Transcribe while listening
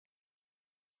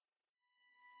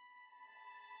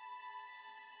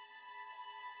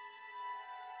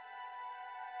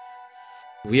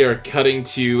we are cutting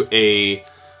to a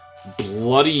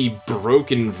bloody,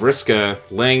 broken Vriska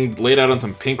laid out on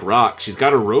some pink rock. She's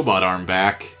got her robot arm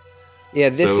back. Yeah,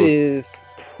 this is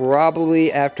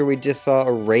probably after we just saw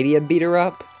Aradia beat her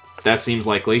up. That seems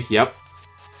likely, yep.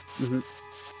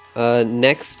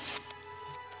 Next.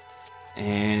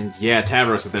 And yeah,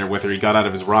 Tavros is there with her. He got out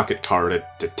of his rocket car to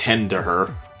tend to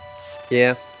her.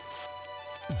 Yeah.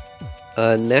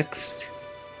 Next.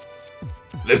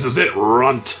 This is it,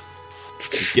 runt!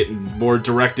 He's getting more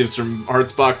directives from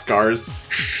Hearts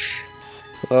boxcars.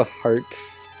 Oh,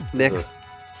 Hearts. Next.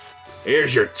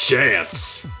 Here's your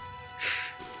chance.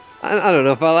 I don't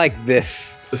know if I like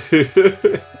this.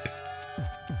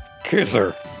 Kiss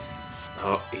her.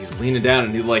 Oh, he's leaning down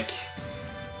and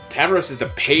Tavros is the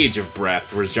page of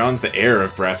breath, whereas John's the air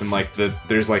of breath, and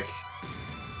there's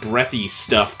breathy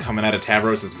stuff coming out of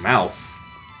Tavros's mouth.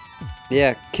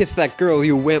 Yeah, kiss that girl,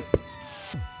 you wimp.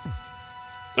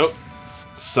 Oh,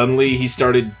 suddenly he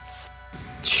started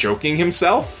choking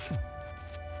himself?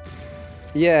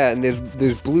 Yeah, and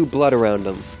there's blue blood around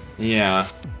him. Yeah.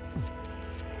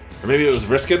 Or maybe it was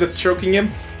Vriska that's choking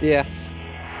him? Yeah.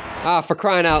 Ah, for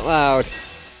crying out loud.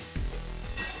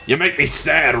 You make me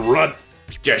sad, runt.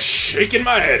 Just shaking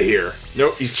my head here.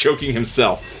 Nope, he's choking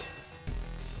himself.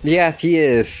 Yes, he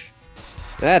is.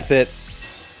 That's it.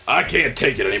 I can't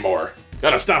take it anymore.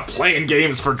 Gotta stop playing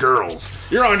games for girls.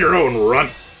 You're on your own,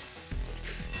 runt.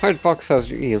 Hardbox has,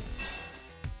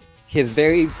 he has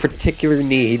very particular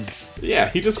needs. Yeah,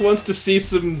 he just wants to see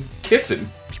some kissing.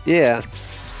 Yeah.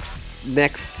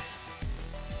 Next.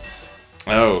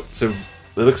 Oh, so it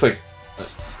looks like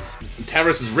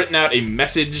Tavros has written out a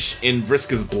message in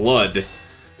Vriska's blood.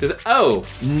 Says, "Oh,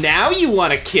 now you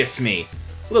want to kiss me?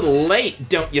 A little late,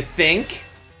 don't you think?"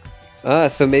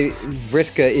 So maybe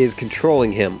Vriska is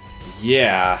controlling him.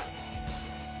 Yeah.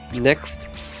 Next.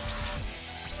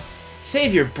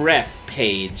 Save your breath,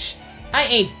 Paige. I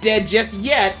ain't dead just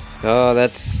yet. Oh,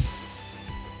 that's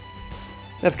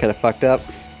kind of fucked up.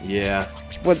 Yeah.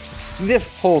 What? This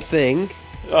whole thing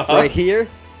right here?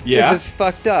 Yeah. This is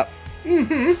fucked up.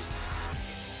 Mm-hmm.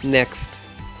 Next.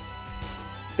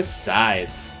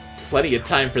 Besides, plenty of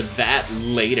time for that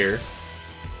later.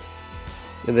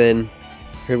 And then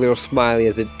her little smiley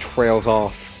as it trails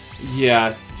off.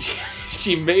 Yeah,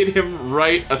 she made him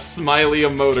write a smiley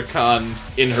emoticon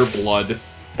in her blood.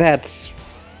 That's...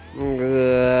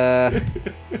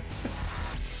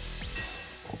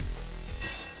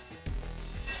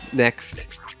 Next.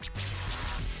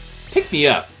 Pick me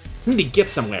up. I need to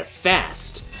get somewhere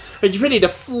fast. Are you ready to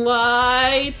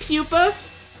fly, pupa?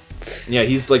 Yeah,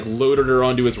 he's loaded her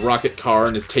onto his rocket car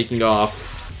and is taking off.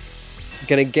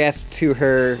 Gonna guess to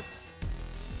her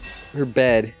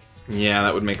bed. Yeah,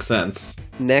 that would make sense.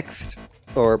 Next.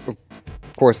 Or, of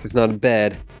course, it's not a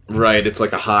bed. Right, it's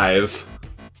like a hive.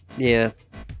 Yeah.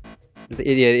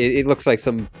 It looks like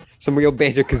some real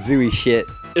Banjo-Kazooie shit.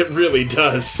 It really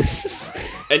does.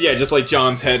 And yeah, just like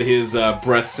John's had his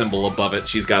breath symbol above it,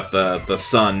 she's got the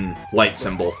sun light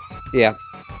symbol. Yeah.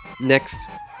 Next.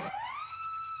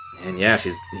 And yeah,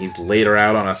 he's laid her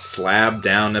out on a slab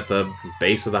down at the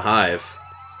base of the hive.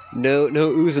 No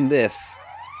oozing this.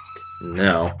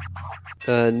 No.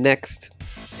 Next.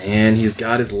 And he's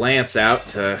got his lance out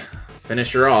to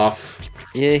finish her off.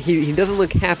 Yeah, he doesn't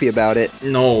look happy about it.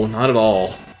 No, not at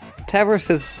all. Tavros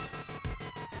has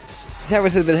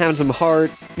been having some hard,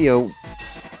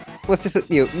 let's just,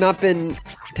 not been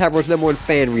Tavros' #1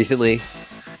 fan recently.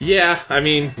 Yeah, I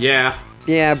mean, yeah.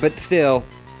 Yeah, but still,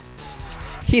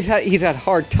 he's had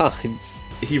hard times.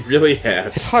 He really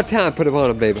has. Hard time put him on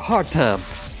him, baby. Hard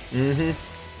times. Mm-hmm.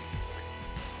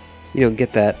 You don't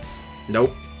get that.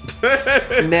 Nope.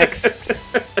 Next.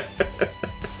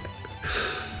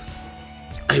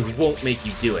 I won't make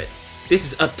you do it.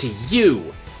 This is up to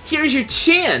you. Here's your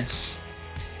chance.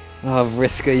 Oh,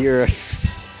 Vriska, you're a...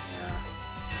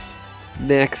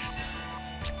 Next.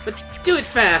 But do it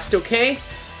fast, okay?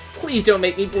 Please don't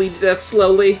make me bleed to death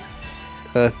slowly.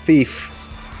 Thief.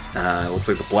 It looks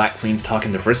like the Black Queen's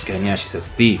talking to Vriska, and yeah, she says,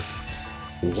 "Thief,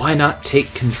 why not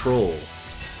take control?"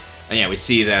 And yeah, we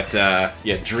see that,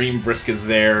 Dream Vriska's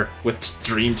there with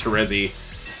Dream Terezi.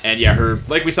 And yeah,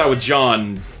 like we saw with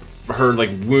John, her,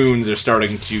 wounds are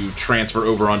starting to transfer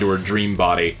over onto her dream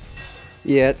body.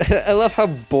 Yeah, I love how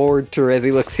bored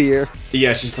Terezi looks here.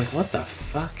 Yeah, she's like, what the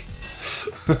fuck?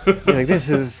 This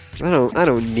is... I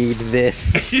don't need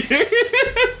this.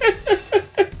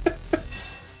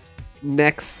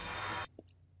 Next.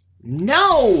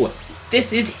 No!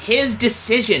 This is his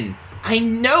decision. I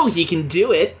know he can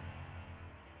do it.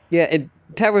 Yeah, and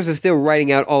Tavros is still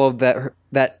writing out all of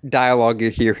that dialogue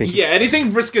you're hearing. Yeah,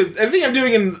 anything I'm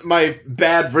doing in my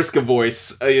bad Vriska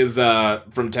voice is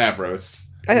from Tavros.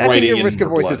 I think your writing in Vriska her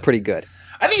voice blood. is pretty good.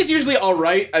 I think it's usually all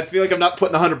right. I feel like I'm not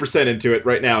putting 100% into it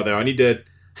right now, though. I need to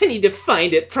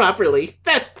find it properly.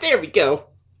 There we go.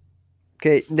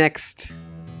 Okay, next.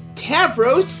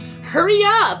 Tavros, hurry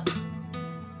up!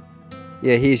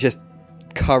 Yeah, he's just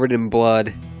covered in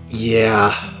blood.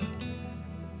 Yeah.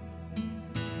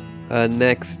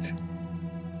 Next.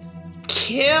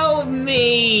 Kill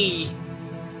me!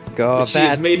 Go She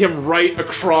has that. made him right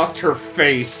across her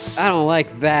face. I don't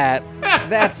like that.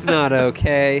 That's not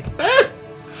okay.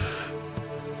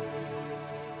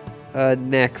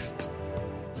 Next.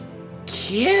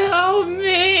 Kill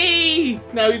me!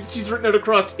 Now she's written it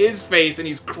across his face and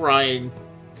he's crying.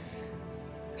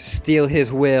 Steal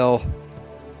his will.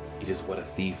 It is what a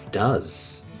thief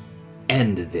does.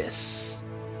 End this.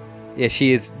 Yeah,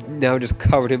 she is now just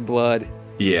covered in blood.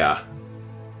 Yeah.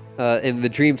 And her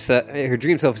dream self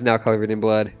is now covered in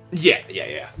blood.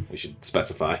 Yeah. We should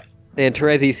specify. And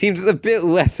Terezi seems a bit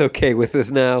less okay with this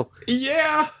now.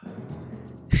 Yeah.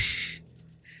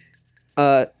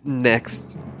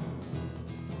 Next.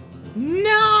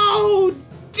 No!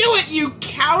 Do it, you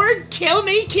coward! Kill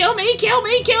me! Kill me! Kill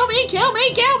me! Kill me! Kill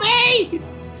me! Kill me!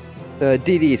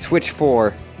 DD, switch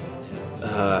 4.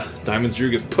 Diamonds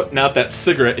Droog is putting out that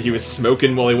cigarette he was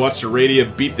smoking while he watched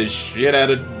Aradia beat the shit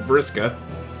out of Vriska.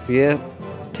 Yeah,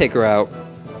 take her out.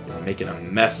 Making a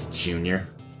mess, Junior.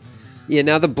 Yeah,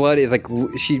 now the blood is like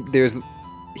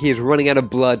he is running out of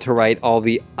blood to write all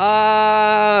the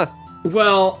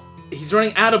Well, he's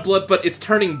running out of blood, but it's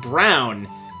turning brown.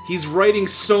 He's writing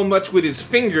so much with his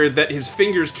finger that his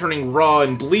finger's turning raw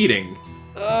and bleeding.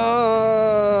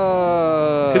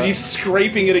 Because he's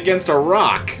scraping it against a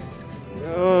rock.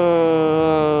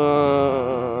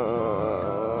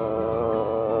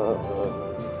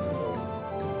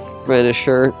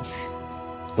 Finisher.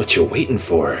 What you waiting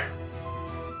for?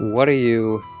 What are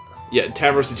you? Yeah,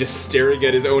 Tavros is just staring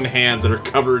at his own hands that are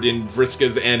covered in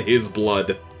Vriska's and his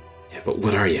blood. Yeah, but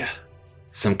what are you?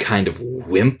 Some kind of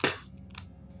wimp?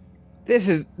 This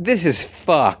is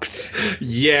fucked.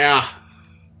 Yeah.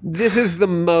 This is the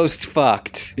most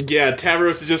fucked. Yeah,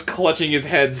 Tavros is just clutching his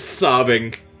head,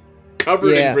 sobbing.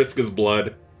 Covered in Vriska's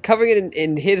blood. Covering it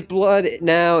in his blood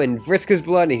now, and Vriska's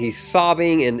blood, and he's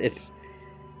sobbing, and it's...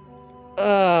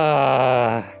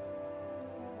 Yeah.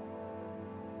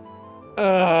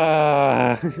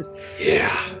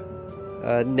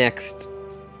 Next.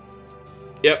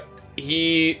 Yep.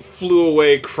 He flew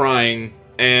away crying,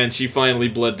 and she finally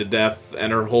bled to death,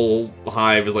 and her whole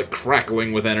hive is like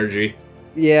crackling with energy.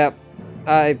 Yeah.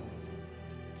 I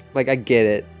get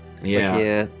it.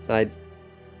 Yeah.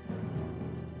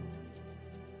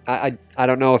 I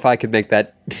don't know if I could make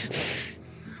that.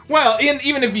 Well,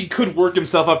 even if he could work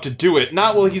himself up to do it,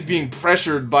 not while he's being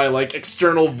pressured by, like,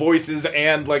 external voices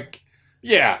and, like...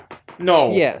 Yeah.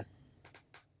 No. Yeah.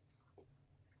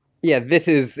 Yeah, it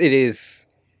is...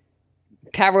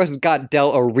 Tavros got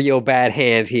dealt a real bad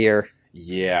hand here.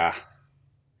 Yeah.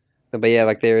 But yeah,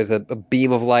 like, there's a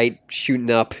beam of light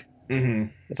shooting up.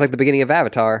 Mm-hmm. It's like the beginning of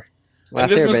Avatar. And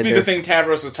this must be the thing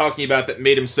Tavros was talking about that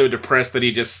made him so depressed that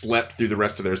he just slept through the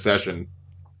rest of their session.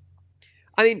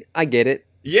 I mean, I get it.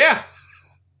 Yeah.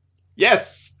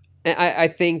 Yes. And I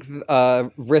think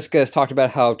Vriska has talked about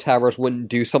how Tavros wouldn't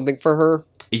do something for her.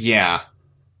 Yeah.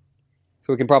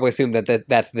 So we can probably assume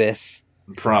that's this.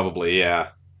 Probably, yeah.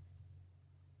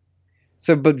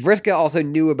 So, but Vriska also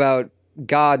knew about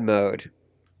God mode.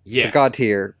 Yeah. Or God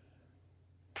tier.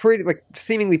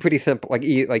 Seemingly pretty simple.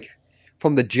 Like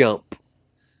from the jump.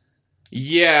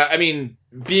 Yeah, I mean,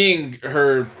 being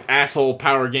her asshole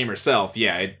power game herself,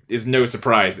 yeah, it is no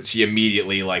surprise that she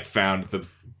immediately, like, found the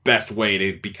best way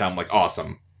to become, like,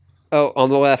 awesome. Oh, on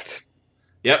the left.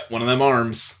 Yep, one of them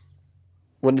arms.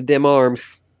 One of the dim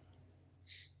arms.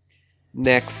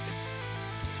 Next.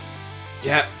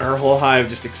 Yeah, her whole hive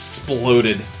just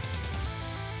exploded.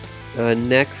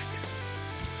 Next.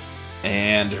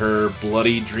 And her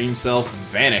bloody dream self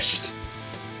vanished.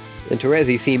 And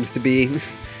Terezi seems to be...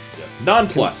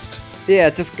 Nonplussed. Yeah,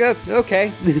 just go.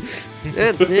 Okay.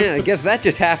 yeah, I guess that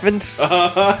just happened.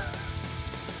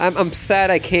 I'm sad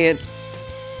I can't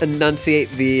enunciate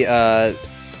the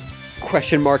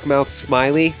question mark mouth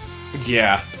smiley.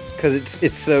 Yeah. Because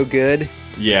it's so good.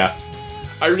 Yeah.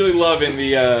 I really love in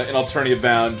the in Alternia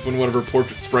Bound when one of her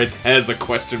portrait sprites has a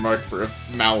question mark for a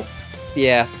mouth.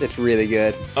 Yeah, it's really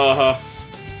good.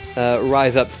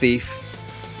 Rise up, thief.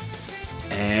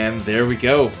 And there we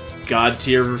go. God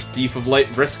tier Thief of Light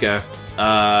Vriska.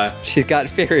 She's got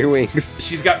fairy wings.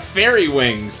 She's got fairy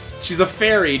wings. She's a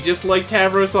fairy, just like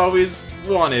Tavros always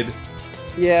wanted.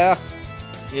 Yeah.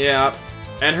 Yeah.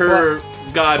 And her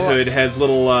godhood has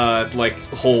little, like,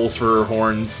 holes for her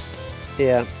horns.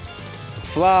 Yeah.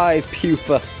 Fly,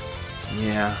 pupa.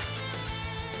 Yeah.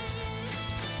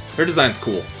 Her design's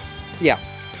cool. Yeah.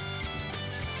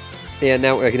 Yeah,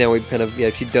 now we kind of,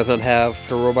 she does not have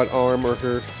her robot arm or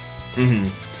her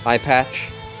eye patch.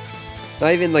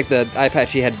 Not even, like, the eye patch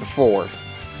she had before.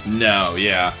 No,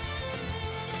 yeah.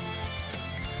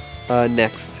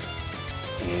 Next.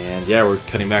 And yeah, we're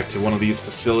cutting back to one of these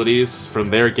facilities from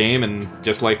their game, and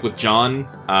just like with John,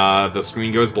 the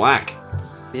screen goes black.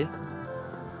 Yeah.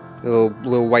 A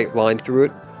little white line through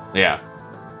it. Yeah.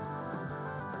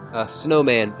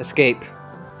 Snowman, escape.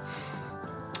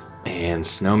 And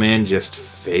Snowman just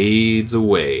fades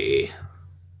away.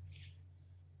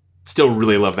 Still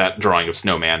really love that drawing of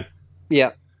Snowman.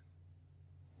 Yeah.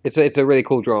 It's a really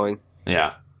cool drawing.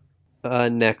 Yeah.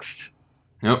 Next.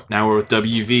 Nope, now we're with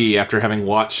WV after having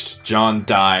watched John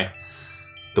die.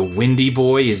 The Windy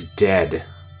Boy is dead.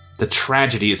 The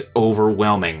tragedy is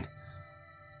overwhelming.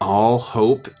 All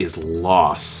hope is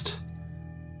lost.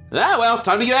 Ah, well,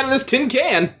 time to get out of this tin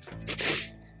can.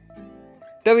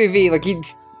 WV, like, you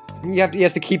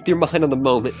have to keep your mind on the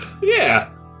moment.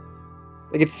 Yeah.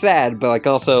 Like, it's sad, but, like,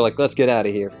 also, like, let's get out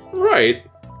of here. Right.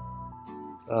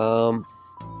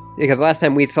 Because last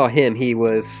time we saw him, he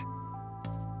was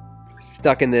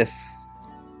stuck in this,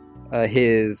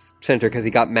 his center because he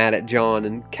got mad at John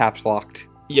and caps locked.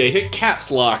 Yeah, he hit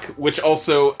caps lock, which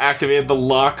also activated the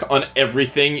lock on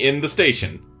everything in the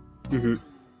station. Mm-hmm.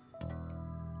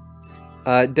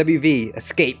 WV,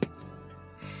 escape.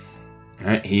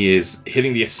 Alright, he is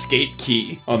hitting the escape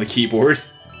key on the keyboard.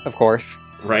 Of course.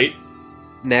 Right?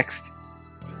 Next.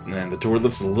 And the door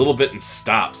lifts a little bit and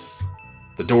stops.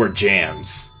 The door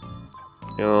jams.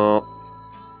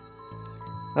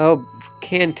 Oh,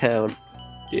 Cantown.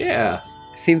 Yeah.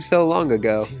 Seems so long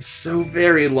ago. Seems so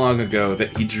very long ago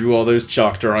that he drew all those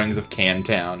chalk drawings of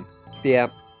Cantown. Yeah.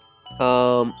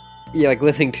 Yeah, like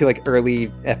listening to like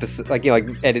early episodes, like, like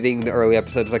editing the early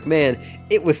episodes, like, man,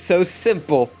 it was so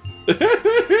simple.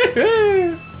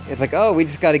 It's like, oh, we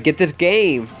just gotta get this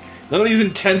game. None of these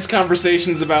intense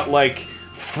conversations about, like,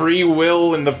 free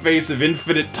will in the face of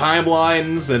infinite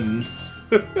timelines and...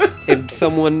 and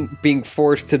someone being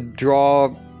forced to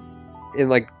draw in,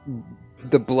 like,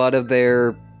 the blood of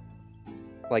their,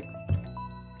 like,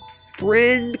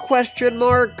 friend, question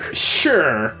mark?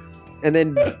 Sure. And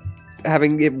then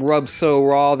having it rub so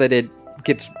raw that it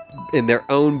gets in their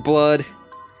own blood.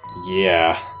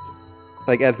 Yeah.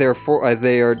 Like, as they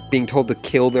are being told to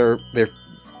kill their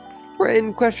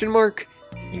friend, question mark?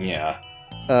 Yeah.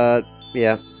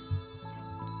 Yeah.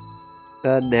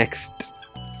 Next.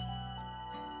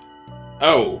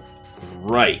 Oh,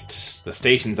 right. The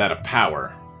station's out of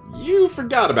power. You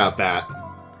forgot about that.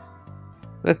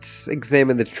 Let's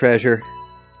examine the treasure.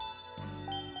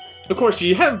 Of course,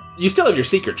 you still have your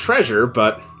secret treasure,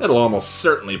 but it'll almost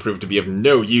certainly prove to be of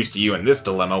no use to you in this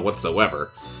dilemma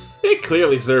whatsoever. It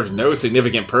clearly serves no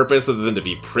significant purpose other than to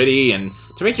be pretty and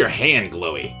to make your hand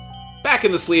glowy. Back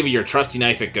in the sleeve of your trusty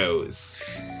knife it goes.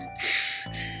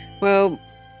 Well,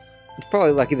 it's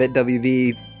probably lucky that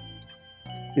WV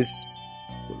is,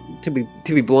 to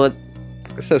be blunt,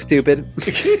 so stupid.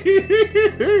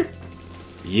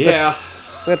 Yeah.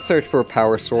 Let's search for a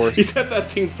power source. He's had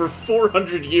that thing for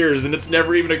 400 years and it's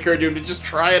never even occurred to him to just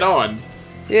try it on.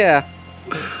 Yeah.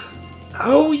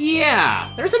 Oh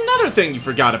yeah! There's another thing you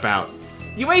forgot about.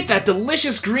 You ate that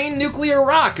delicious green nuclear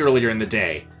rock earlier in the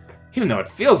day. Even though it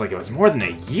feels like it was more than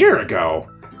a year ago.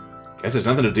 Guess there's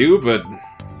nothing to do but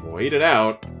wait it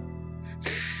out.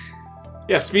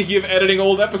 Yeah, speaking of editing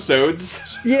old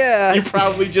episodes, Yeah. you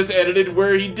probably just edited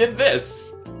where he did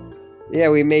this. Yeah,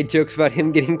 we made jokes about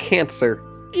him getting cancer.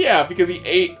 Yeah, because he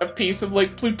ate a piece of,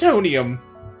 like, plutonium.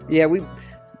 Yeah, we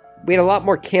had a lot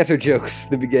more cancer jokes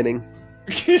at the beginning.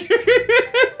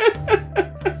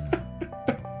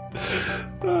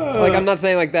 Like, I'm not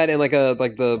saying like that in like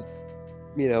the,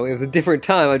 you know, it was a different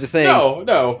time. I'm just saying.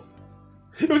 No.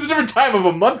 It was a different time of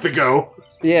a month ago.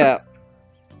 Yeah.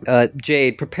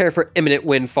 Jade, prepare for imminent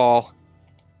windfall.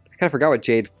 I kind of forgot what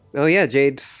Jade's. Oh yeah,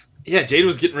 Jade's. Yeah, Jade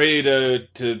was getting ready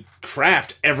to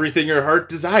craft everything her heart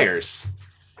desires.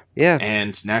 Yeah.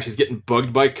 And now she's getting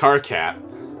bugged by Karkat.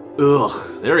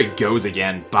 Ugh, there he goes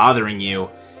again, bothering you.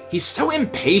 He's so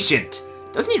impatient.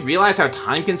 Doesn't he realize how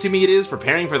time-consuming it is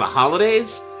preparing for the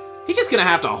holidays? He's just gonna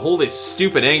have to hold his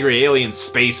stupid angry alien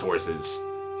space horses.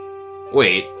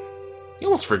 Wait, you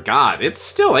almost forgot. It's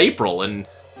still April and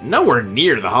nowhere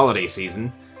near the holiday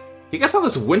season. I guess all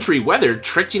this wintry weather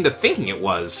tricked you into thinking it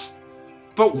was.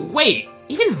 But wait,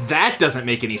 even that doesn't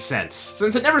make any sense,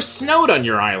 since it never snowed on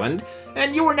your island,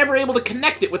 and you were never able to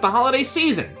connect it with the holiday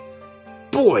season.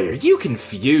 Boy, are you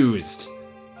confused.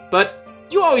 But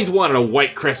you always wanted a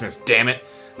white Christmas, damn it.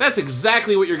 That's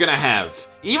exactly what you're gonna have.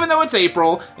 Even though it's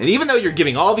April, and even though you're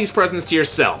giving all these presents to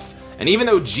yourself, and even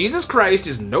though Jesus Christ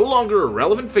is no longer a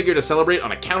relevant figure to celebrate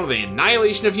on account of the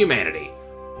annihilation of humanity.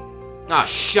 Ah,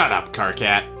 shut up,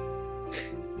 Karkat.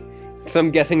 So I'm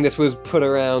guessing this was put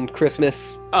around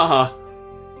Christmas. Uh-huh.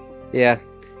 Yeah.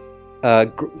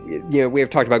 We have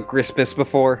talked about Christmas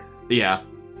before. Yeah.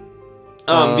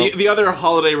 The other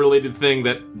holiday-related thing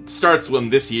that starts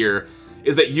this year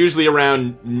is that usually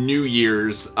around New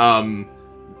Year's,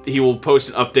 he will post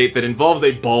an update that involves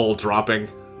a ball dropping.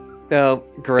 Oh,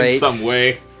 great. In some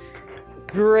way.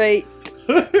 Great.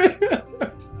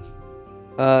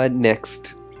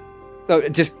 Next. Oh,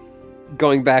 just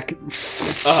going back.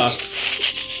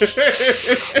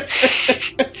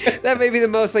 That may be the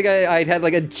most, I'd had,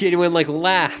 a genuine,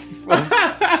 laugh.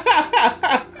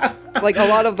 A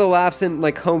lot of the laughs in,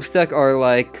 Homestuck are,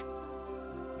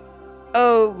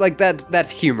 oh,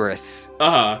 that's humorous.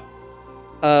 Uh-huh.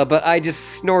 But I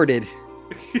just snorted.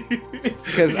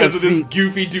 Because of this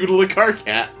goofy doodle of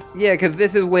Karkat. Yeah, because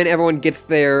this is when everyone gets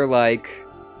their, their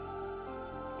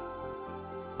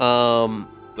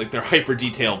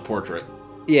hyper-detailed portrait.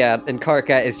 Yeah, and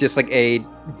Karkat is just a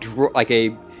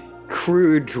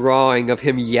crude drawing of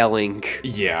him yelling.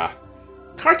 Yeah.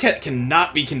 Karkat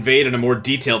cannot be conveyed in a more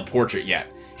detailed portrait yet.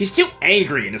 He's too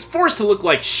angry and is forced to look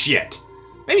like shit.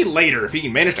 Maybe later if he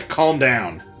can manage to calm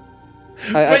down.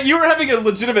 But you were having a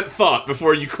legitimate thought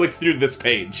before you clicked through this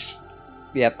page.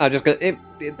 Yeah, I'm just gonna...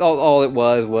 all it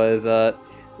was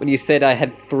when you said I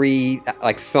had 3,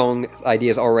 song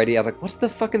ideas already, I was like, what's the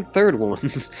fucking third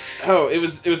one? Oh, it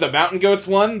was the Mountain Goats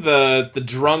one, the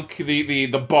drunk, the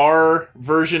bar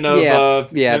version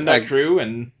of Midnight Crew,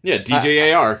 and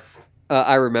DJ AR.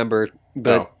 I remember,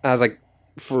 but I was like,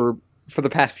 for the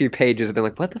past few pages, I've been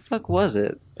like, what the fuck was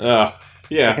it? Yeah.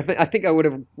 I think I would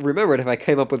have remembered if I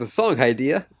came up with a song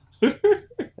idea. I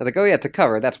was like, oh yeah, it's a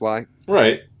cover, that's why.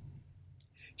 Right.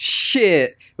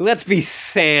 Shit, let's be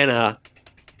Santa.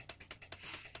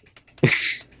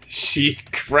 She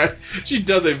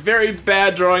does a very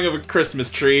bad drawing of a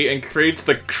Christmas tree and creates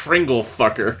the Kringle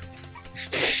fucker.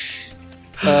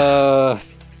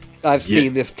 I've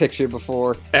seen this picture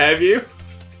before. Have you?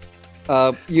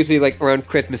 Usually, around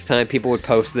Christmas time, people would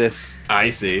post this. I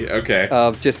see, okay.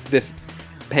 Just this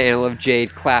panel of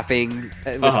Jade clapping.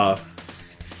 I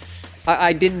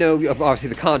didn't know, obviously,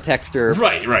 the context or...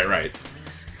 Right.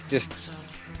 Just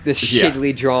this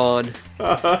shittily drawn.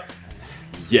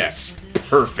 Yes,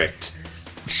 perfect.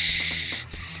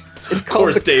 Of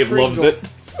course Dave loves it.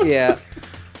 Yeah.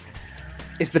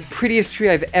 It's the prettiest tree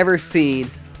I've ever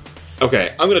seen.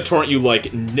 Okay, I'm gonna torrent you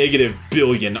 -1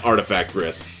 billion artifact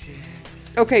risks.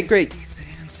 Okay, great.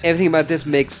 Everything about this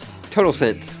makes total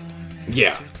sense.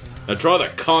 Yeah. Now draw the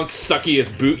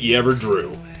conk-suckiest boot you ever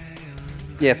drew.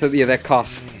 Yeah, so that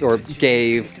cost, or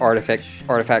gave,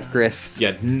 artifact grist.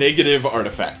 Yeah, negative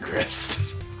artifact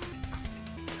grist.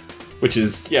 Which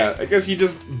is, I guess you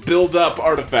just build up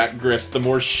artifact grist the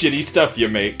more shitty stuff you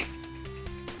make.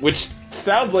 Which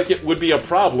sounds like it would be a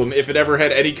problem if it ever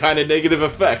had any kind of negative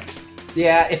effect.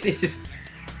 Yeah, it's just...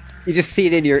 You just see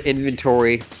it in your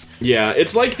inventory. Yeah,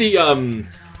 it's like the, in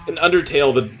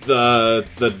Undertale,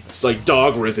 the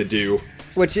dog residue.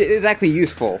 Which is actually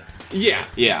useful.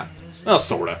 Yeah. Well,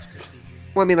 sorta.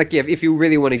 Well, I mean, if you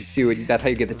really want to do it, that's how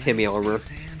you get the Timmy armor.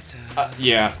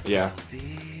 Yeah.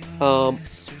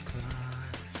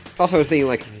 Also, I was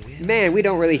thinking, man, we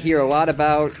don't really hear a lot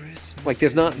about...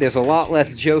 there's a lot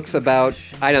less jokes about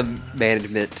item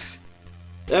management.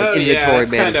 Inventory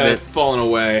it's management. Kind of fallen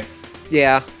away.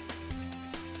 Yeah.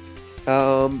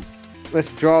 Let's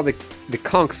draw the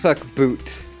Conk-Suck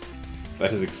boot.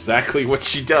 That is exactly what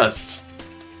she does.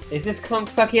 Is this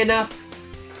Conk-Sucky enough?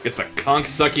 It's the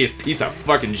conk-suckiest piece of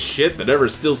fucking shit that ever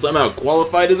still somehow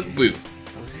qualified as a boot.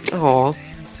 Aw.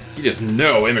 You just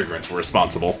know immigrants were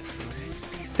responsible.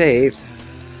 Dave.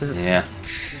 Yeah.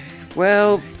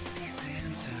 Well,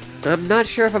 I'm not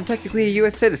sure if I'm technically a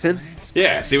U.S. citizen.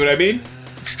 Yeah, see what I mean?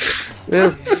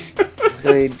 Well,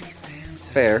 I mean,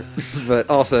 fair. But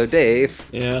also, Dave.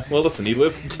 Yeah, well listen, he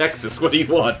lives in Texas, what do you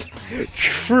want?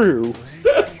 True.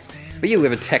 But you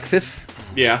live in Texas.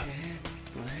 Yeah.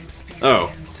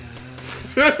 Oh.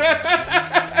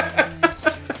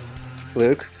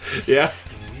 Luke? Yeah?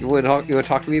 You want to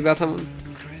talk to me about something?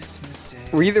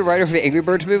 Were you the writer for the Angry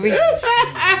Birds movie?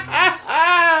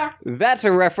 That's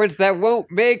a reference that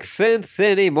won't make sense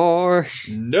anymore.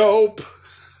 Nope.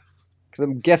 Because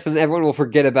I'm guessing everyone will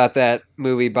forget about that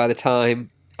movie by the time.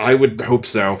 I would hope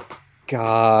so.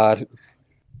 God.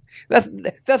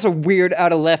 That's a weird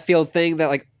out of left field thing that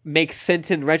like makes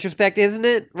sense in retrospect, isn't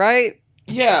it? Right?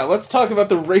 Yeah, let's talk about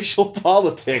the racial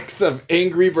politics of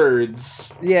Angry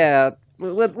Birds. Yeah.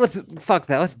 Let's fuck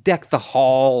that. Let's deck the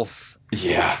halls.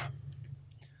 Yeah.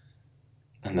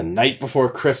 And the night before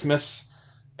Christmas,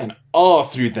 and all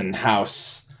through the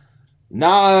house,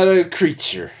 not a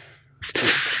creature.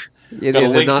 Yeah, Got a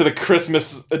link to the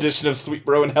Christmas edition of Sweet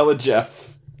Bro and Hella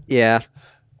Jeff. Yeah.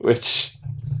 Which,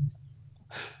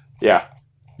 yeah.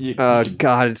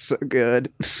 God, it's so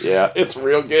good. Yeah, it's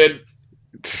real good.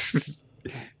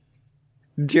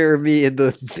 Jeremy in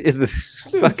the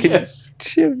fucking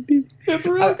chimney. It's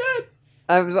real good.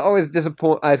 I was always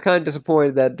disappointed. I was kind of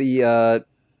disappointed that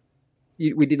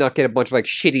we did not get a bunch of like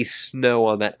shitty snow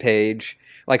on that page,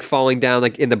 like falling down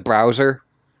like in the browser.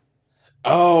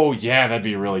 Oh yeah, that'd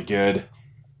be really good.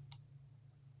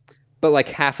 But like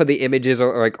half of the images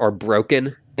are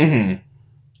broken. Mm-hmm.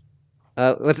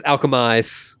 Let's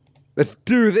alchemize. Let's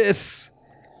do this.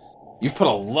 You've put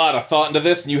a lot of thought into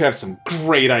this, and you have some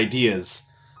great ideas.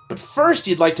 But first,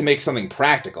 you'd like to make something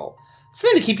practical.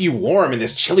 Something to keep you warm in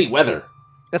this chilly weather.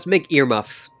 Let's make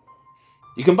earmuffs.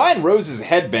 You combine Rose's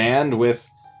headband with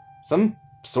some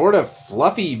sort of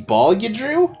fluffy ball you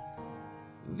drew?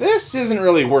 This isn't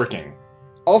really working.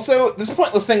 Also, this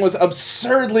pointless thing was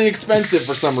absurdly expensive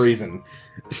for some reason.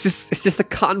 It's just a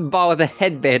cotton ball with a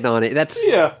headband on it. That's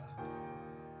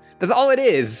all it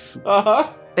is. Uh-huh.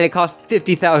 And it cost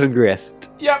 50,000 grist.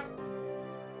 Yep.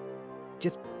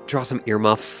 Just draw some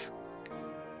earmuffs.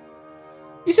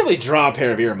 You simply draw a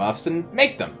pair of earmuffs and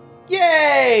make them.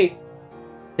 Yay!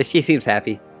 She seems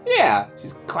happy. Yeah,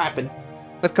 she's clapping.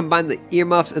 Let's combine the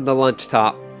earmuffs and the lunch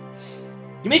top.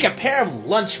 You make a pair of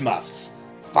lunch muffs.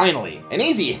 Finally, an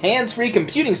easy hands-free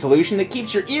computing solution that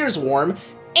keeps your ears warm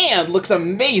and looks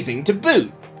amazing to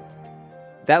boot.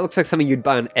 That looks like something you'd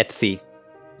buy on Etsy.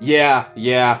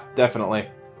 Yeah, definitely.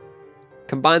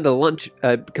 Combine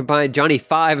Johnny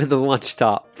 5 and the lunch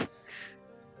top.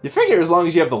 You figure as long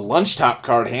as you have the lunch top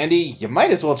card handy, you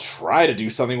might as well try to do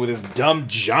something with this dumb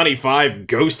Johnny 5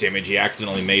 ghost image he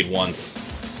accidentally made once.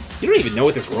 You don't even know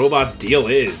what this robot's deal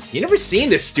is. You never seen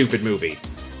this stupid movie.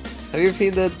 Have you ever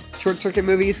seen the Short Circuit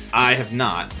movies? I have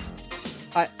not.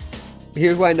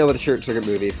 Here's why I know about the Short Circuit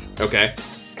movies. Okay.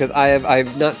 Because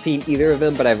I've not seen either of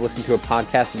them, but I've listened to a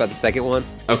podcast about the second one.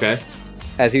 Okay.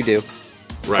 As you do.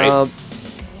 Right.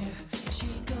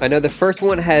 I know the first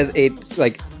one has a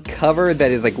cover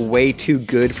that is way too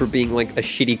good for being a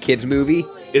shitty kids movie.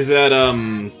 Is that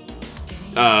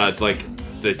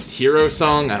the hero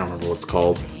song? I don't remember what it's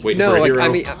called. Waiting for a hero?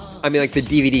 I mean the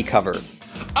DVD cover.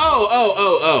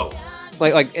 Oh.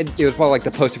 It was probably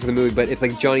the poster for the movie, but it's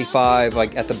Johnny 5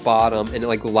 at the bottom, and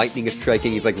lightning is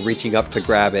striking. He's reaching up to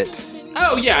grab it.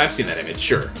 Oh yeah, I've seen that image.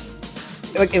 Sure.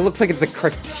 It looks like it's the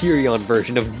Criterion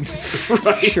version of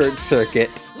right. Short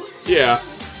Circuit. Yeah.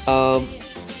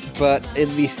 But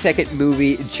in the second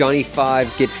movie, Johnny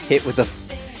 5 gets hit with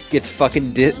gets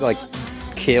fucking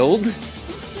killed.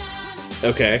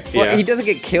 Okay. Well, yeah. he doesn't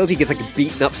get killed. He gets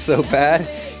beaten up so bad,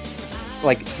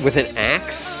 with an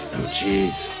axe. Oh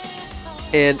jeez.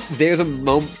 And there's a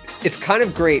moment. It's kind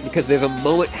of great because there's a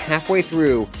moment halfway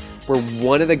through where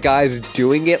one of the guys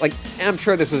doing it, and I'm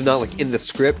sure this was not in the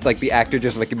script. The actor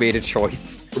just made a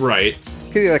choice. Right.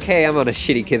 Because he's hey, I'm on a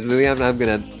shitty kids movie. I'm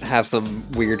gonna have some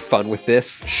weird fun with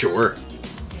this. Sure.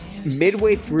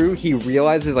 Midway through, he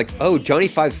realizes oh, Johnny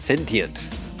 5's sentient.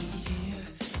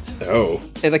 Oh.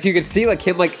 And you can see him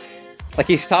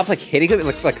he stops hitting him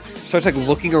and starts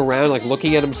looking around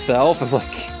looking at himself and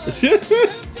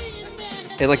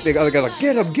and the other guy's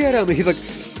get him, and he's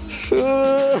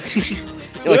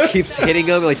and, keeps hitting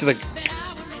him and just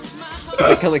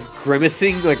kind of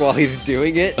grimacing while he's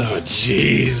doing it. Oh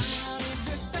jeez.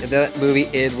 And that movie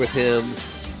ends with him.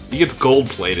 He gets gold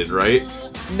plated, right?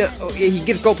 No, he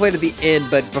gets gold plated at the end,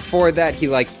 but before that he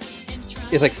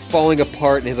is falling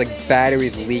apart and his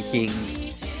battery's leaking.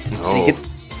 Oh.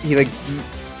 And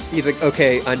he's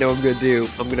okay, I know what I'm gonna do.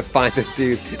 I'm gonna find this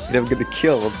dude and I'm gonna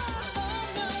kill him.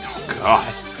 Oh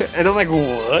god. And I'm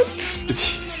what?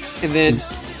 And then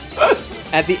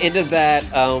at the end of that,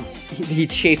 he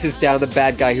chases down the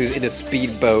bad guy who's in a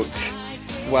speedboat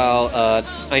while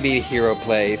I Need a Hero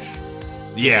plays.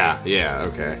 Yeah,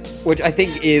 okay. Which I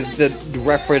think is the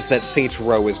reference that Saints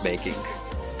Row is making.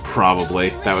 Probably.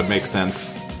 That would make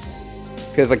sense.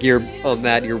 Because you're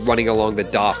running along the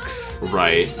docks.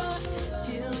 Right.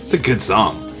 It's a good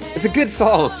song. It's a good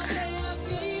song.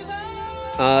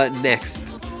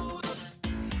 Next.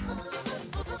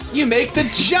 You make the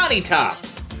Johnny Top!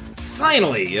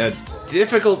 Finally, a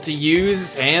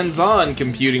difficult-to-use, hands-on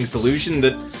computing solution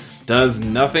that does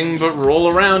nothing but roll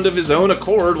around of his own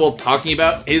accord while talking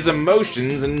about his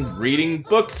emotions and reading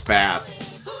books fast.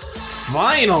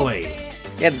 Finally!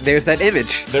 Yeah, there's that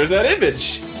image. There's that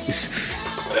image!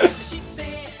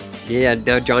 Yeah,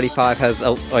 now Johnny 5 has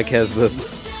the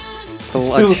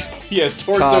lunch. He has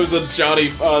torsos of Johnny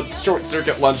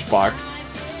short-circuit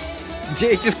lunchbox.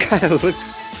 Jay just kind of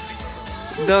looks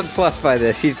nonplussed by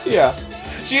this. Yeah.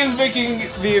 She is making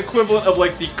the equivalent of,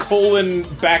 like, the colon /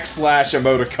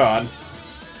 emoticon.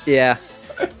 Yeah.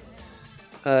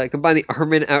 Combine the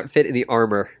Armin outfit and the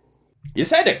armor. You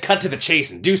decided to cut to the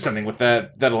chase and do something with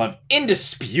that'll have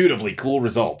indisputably cool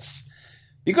results.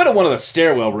 You go to one of the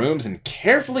stairwell rooms and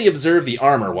carefully observe the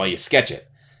armor while you sketch it.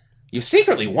 You've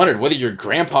secretly wondered whether your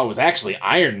grandpa was actually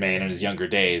Iron Man in his younger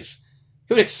days.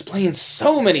 It would explain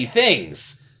so many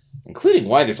things, including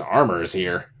why this armor is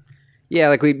here. Yeah,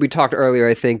 like we talked earlier,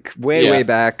 I think, way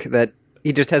back, that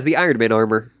he just has the Iron Man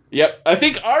armor. Yep, I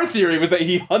think our theory was that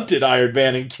he hunted Iron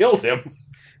Man and killed him.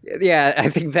 Yeah, I'm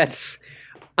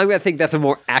gonna think that's a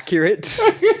more accurate.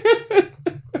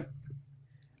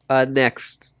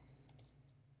 Next.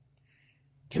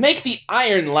 You make the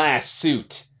Iron Lass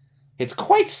suit. It's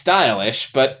quite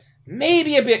stylish, but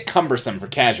maybe a bit cumbersome for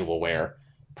casual wear.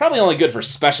 Probably only good for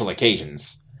special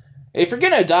occasions. If you're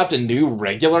gonna adopt a new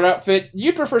regular outfit,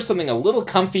 you'd prefer something a little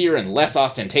comfier and less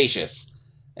ostentatious.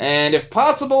 And if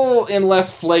possible, in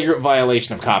less flagrant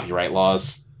violation of copyright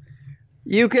laws.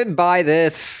 You can buy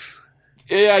this.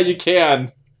 Yeah, you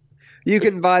can. You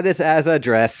can buy this as a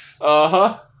dress.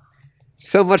 Uh-huh.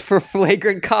 So much for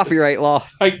flagrant copyright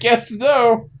laws. I guess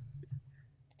no.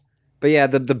 But yeah,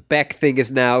 the Beck thing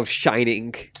is now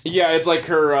shining. Yeah, it's like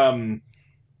her,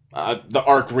 the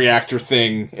arc reactor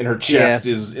thing in her chest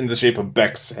is in the shape of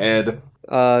Beck's head.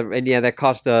 And yeah, that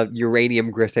cost a uranium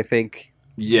grist, I think.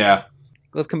 Yeah.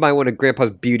 Let's combine one of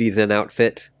Grandpa's beauties in an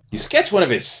outfit. You sketch one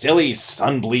of his silly,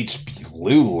 sun-bleached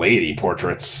blue lady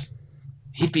portraits.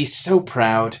 He'd be so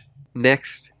proud.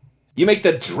 Next. You make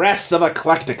the dress of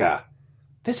Eclectica.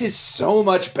 This is so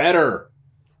much better.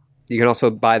 You can also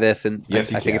buy this, and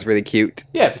yes, I think it's really cute.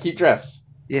 Yeah, it's a cute dress.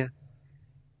 Yeah.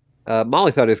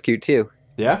 Molly thought it was cute, too.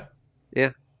 Yeah?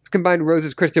 Yeah. Let's combine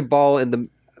Rose's crystal ball and the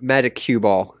magic cue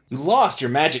ball. You lost your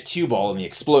magic cue ball in the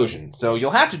explosion, so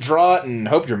you'll have to draw it and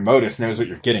hope your Modus knows what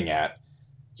you're getting at.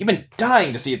 You've been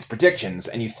dying to see its predictions,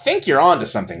 and you think you're onto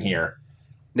something here.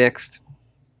 Next.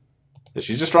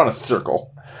 She's just drawn a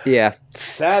circle. Yeah.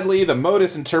 Sadly, the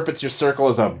Modus interprets your circle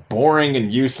as a boring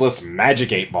and useless magic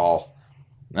 8-ball.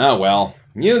 Oh well,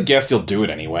 you guessed you'll do it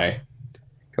anyway.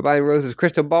 Combine Rose's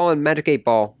crystal ball and magic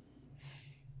 8-ball.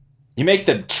 You make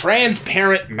the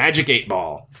transparent magic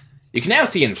 8-ball. You can now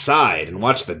see inside and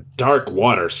watch the dark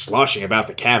water sloshing about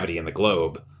the cavity in the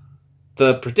globe.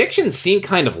 The predictions seem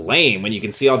kind of lame when you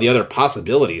can see all the other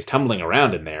possibilities tumbling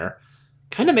around in there.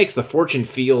 Kinda makes the fortune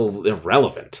feel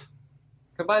irrelevant.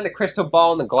 Combine the crystal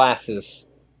ball and the glasses.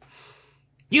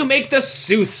 You make the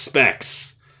Sooth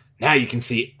Specs! Now you can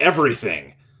see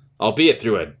everything, albeit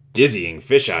through a dizzying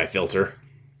fisheye filter.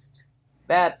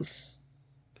 That's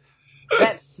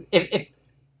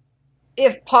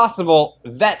if possible,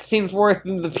 that seems worse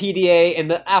than the PDA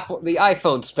and the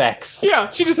iPhone specs. Yeah,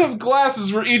 she just has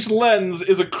glasses where each lens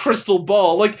is a crystal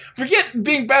ball. Like, forget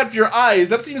being bad for your eyes,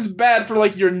 that seems bad for,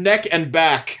 like, your neck and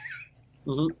back.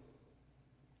 Mm-hmm.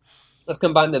 Let's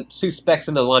combine the suit specs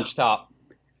and the lunch top.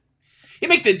 You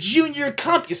make the Junior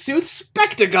CompuSuit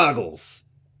Spectagoggles!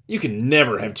 You can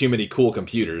never have too many cool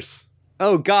computers.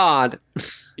 Oh god.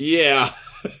 Yeah.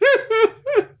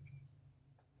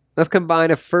 Let's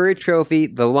combine a furry trophy,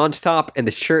 the lunch top, and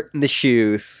the shirt and the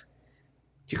shoes.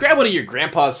 You grab one of your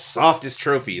grandpa's softest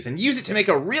trophies and use it to make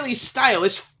a really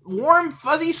stylish, warm,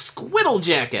 fuzzy squiddle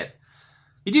jacket.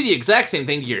 You do the exact same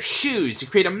thing to your shoes to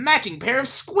create a matching pair of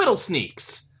squiddle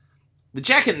sneaks. The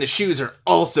jacket and the shoes are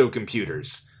also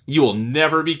computers. You will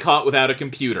never be caught without a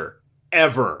computer.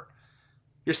 Ever.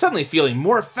 You're suddenly feeling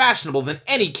more fashionable than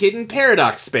any kid in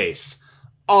Paradox Space.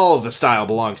 All of the style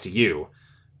belongs to you.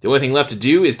 The only thing left to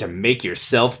do is to make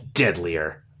yourself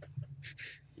deadlier.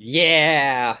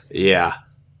 Yeah! Yeah.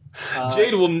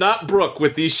 Jade will not brook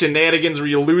with these shenanigans where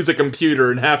you lose a computer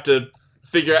and have to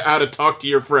figure out how to talk to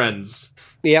your friends.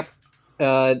 Yep.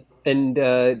 And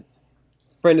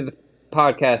friend of the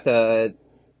podcast,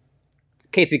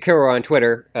 Casey Kilroy on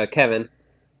Twitter, Kevin,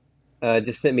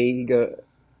 just sent me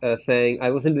saying, I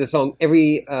listen to this song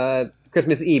every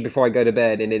Christmas Eve before I go to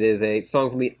bed, and it is a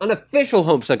song from the unofficial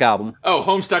Homestuck album. Oh,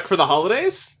 Homestuck for the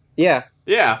holidays? Yeah.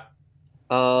 Yeah.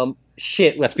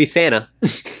 shit, let's be Santa.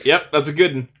 Yep, that's a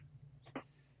good one.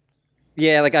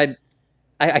 Yeah, like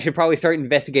I should probably start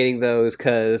investigating those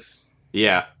because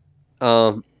Yeah.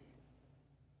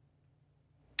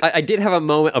 I did have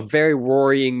a very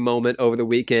worrying moment over the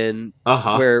weekend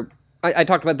Uh-huh. where I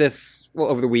talked about this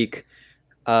over the week,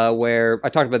 where I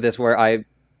talked about this where I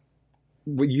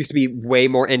used to be way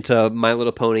more into My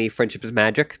Little Pony: Friendship is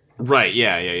Magic, Right,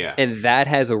 yeah. and that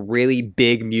has a really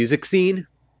big music scene.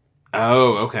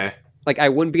 Oh, okay. Like, I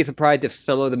wouldn't be surprised if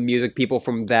some of the music people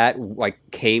from that like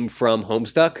came from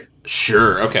Homestuck.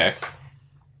 Sure, okay.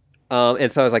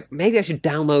 And so I was like, maybe I should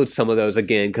download some of those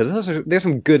again because there's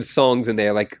some good songs in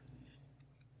there, like,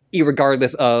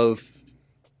 irregardless of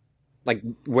like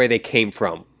where they came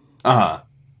from. Uh-huh.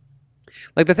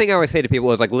 Like, the thing I always say to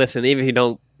people is like, listen, even if you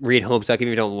don't read Homestuck, even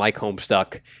if you don't like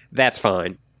Homestuck, that's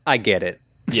fine. I get it.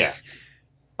 Yeah.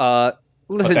 Listen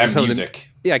But to that some music. of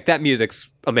the, yeah, like that music's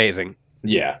amazing.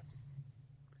 Yeah.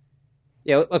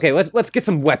 Yeah, okay, let's get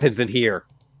some weapons in here.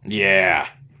 Yeah.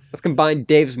 Let's combine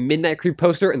Dave's Midnight Crew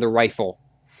poster and the rifle.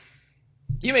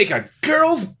 You make a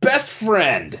girl's best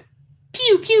friend.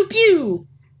 Pew, pew, pew.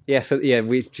 Yeah, so yeah,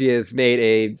 she has made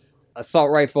a assault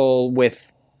rifle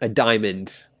with a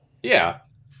diamond. Yeah.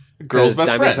 Girl's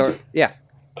best Diamonds friend. Yeah,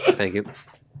 thank you.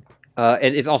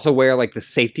 And it's also where like the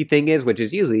safety thing is, which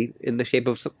is usually in the shape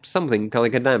of something kind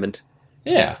of like a diamond.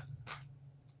 Yeah.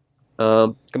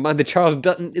 Combine the Charles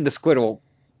Dutton in the Squirtle.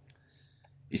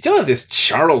 You still have this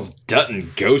Charles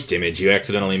Dutton ghost image you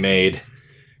accidentally made.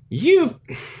 You're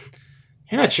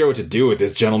not sure what to do with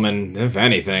this gentleman, if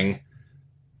anything.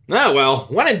 Oh well,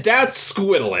 when in doubt,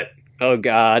 squiddle it. Oh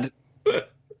God.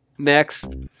 Next.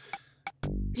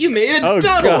 You made a Oh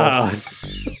Duddle! God.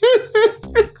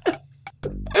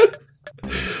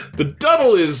 The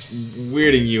Duddle is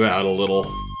weirding you out a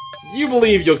little. You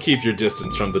believe you'll keep your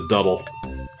distance from the Duddle.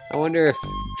 I wonder if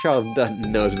Charles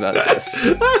Dutton knows about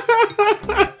this.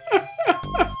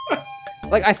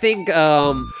 Like, I think,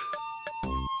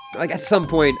 like at some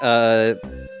point,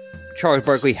 Charles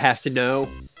Barkley has to know,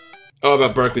 Oh,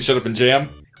 about Berkeley Shut Up and Jam?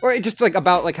 or just like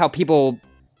about like how people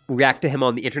react to him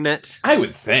on the internet. I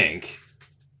would think.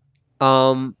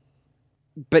 But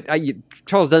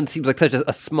Charles Dutton seems like such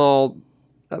a small,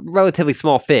 relatively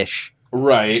small fish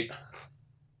Right.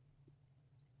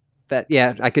 that,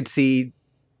 yeah, I could see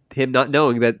him not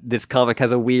knowing that this comic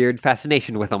has a weird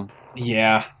fascination with him.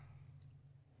 Yeah.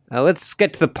 Let's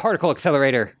get to the particle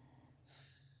accelerator.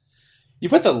 You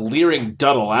put the leering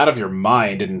Duddle out of your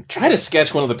mind and try to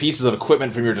sketch one of the pieces of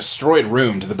equipment from your destroyed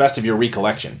room to the best of your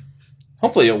recollection.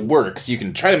 Hopefully it works. You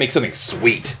can try to make something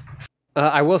sweet.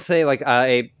 I will say, like,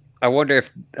 I wonder if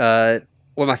one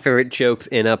of my favorite jokes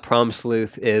in a Prom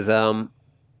Sleuth is don't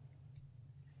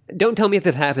tell me if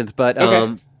this happens, but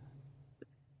Okay.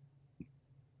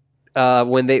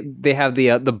 when they have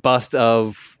the bust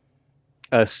of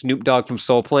Snoop Dogg from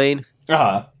Soul Plane,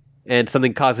 Uh-huh. and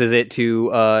something causes it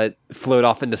to float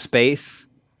off into space,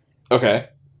 Okay.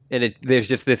 and there's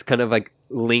just this kind of like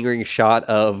lingering shot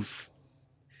of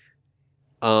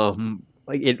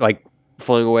like it like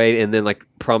flowing away, and then like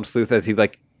Prom Sleuth as he's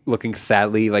like looking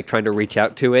sadly like trying to reach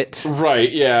out to it.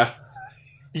 Right, yeah.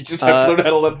 You just have to learn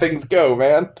how to let things go,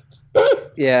 man.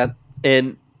 Yeah,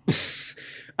 and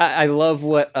I love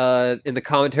what in the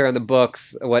commentary on the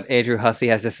books what Andrew Hussey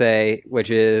has to say, which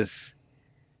is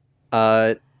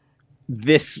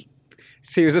this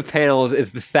series of panels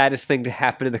is the saddest thing to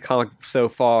happen in the comic so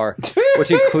far, which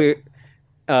include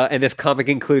and this comic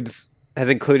has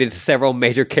included several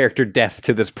major character deaths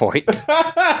to this point.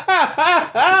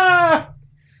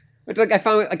 Which I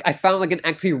found like an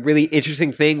actually really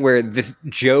interesting thing where this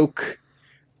joke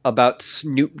about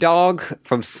Snoop Dogg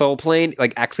from Soul Plane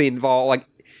like actually involve like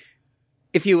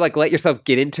if you like let yourself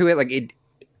get into it, like it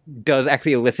does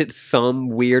actually elicit some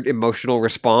weird emotional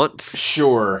response.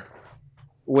 Sure.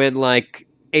 When like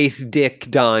Ace Dick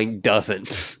dying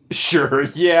doesn't. Sure,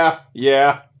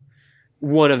 yeah.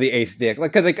 One of the Ace Dick,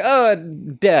 like because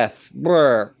death,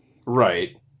 brr.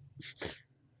 Right.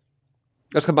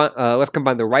 Let's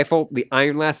combine the rifle, the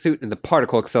iron last suit, and the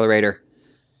particle accelerator.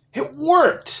 It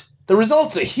worked! The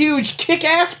result's a huge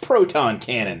kick-ass proton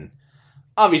cannon.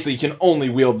 Obviously, you can only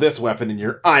wield this weapon in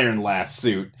your Iron Last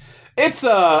suit. It's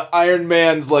Iron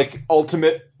Man's like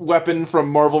ultimate weapon from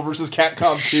Marvel vs.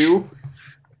 Capcom 2.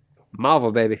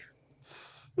 Marvel, baby.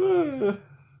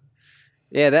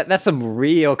 Yeah, that's some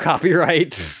real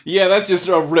copyright. Yeah, that's just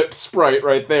a ripped sprite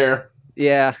right there.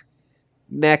 Yeah.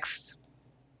 Next.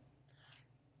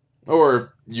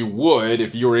 Or you would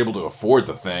if you were able to afford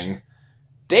the thing.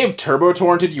 Dave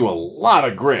turbo-torrented you a lot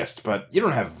of grist, but you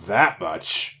don't have that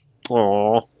much.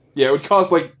 Aww. Yeah, it would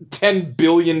cost like 10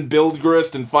 billion build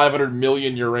grist and 500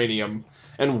 million uranium.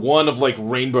 And 1 of, like,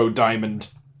 rainbow diamond.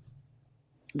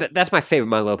 That's my favorite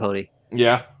My Little Pony.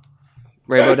 Yeah.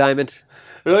 Rainbow Diamond.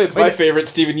 Really, it's my favorite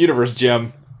Steven Universe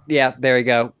gem. Yeah, there we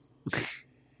go.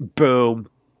 Boom.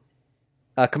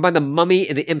 Combine the mummy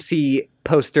and the MC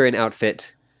poster and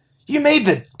outfit. You made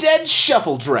the dead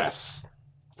shuffle dress!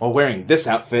 While wearing this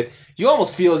outfit, you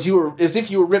almost feel as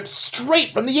if you were ripped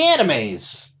straight from the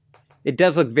animes! It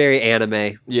does look very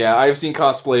anime. Yeah, I've seen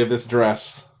cosplay of this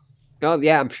dress. Oh,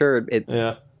 yeah, I'm sure it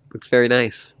looks very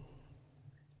nice.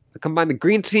 Combine the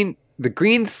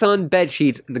green sun bed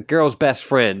sheets and the girl's best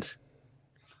friend.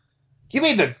 You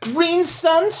made the Green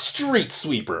Sun Street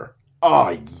Sweeper!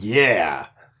 Oh, yeah!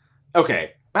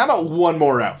 Okay, how about one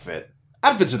more outfit?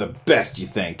 Outfits are the best, you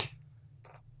think?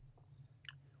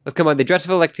 Let's combine the dress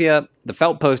of Electia, the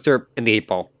felt poster, and the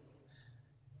 8-ball.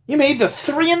 You made the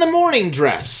 3 in the morning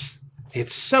dress!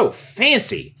 It's so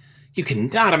fancy! You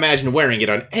cannot imagine wearing it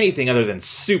on anything other than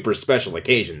super special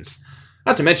occasions.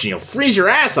 Not to mention you'll freeze your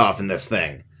ass off in this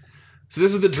thing. So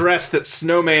this is the dress that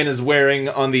Snowman is wearing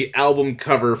on the album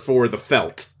cover for The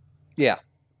Felt. Yeah.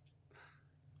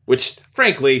 Which,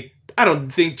 frankly, I don't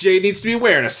think Jade needs to be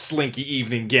wearing a slinky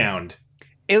evening gown.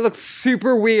 It looks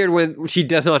super weird when she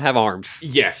does not have arms.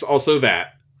 Yes, also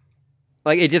that.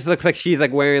 Like, it just looks like she's,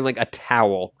 like, wearing, like, a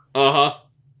towel. Uh-huh.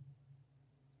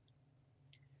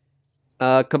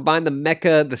 Combine the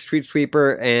mecha, the street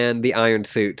sweeper, and the iron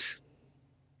suit.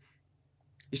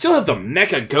 You still have the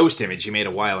mecha ghost image you made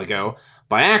a while ago.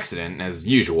 By accident, as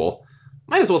usual.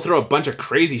 Might as well throw a bunch of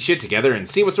crazy shit together and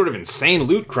see what sort of insane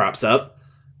loot crops up.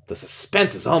 The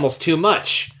suspense is almost too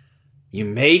much. You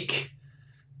make...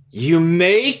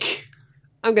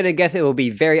 I'm gonna guess it will be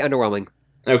very underwhelming.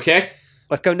 Okay.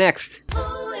 Let's go next.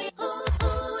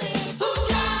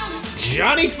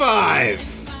 Johnny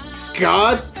 5!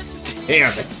 God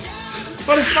damn it.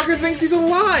 But this fucker thinks he's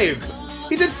alive!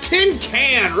 He's a tin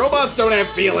can! Robots don't have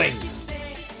feelings!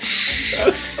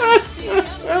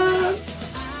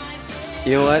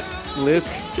 You know what, Luke?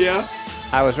 Yeah?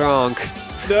 I was wrong.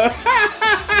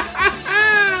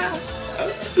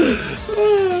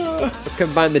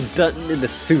 Combine the Dutton and the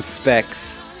Sooth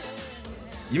specs.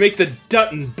 You make the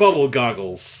Dutton bubble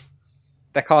goggles.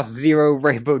 That costs 0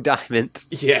 rainbow diamonds.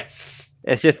 Yes.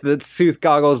 It's just the Sooth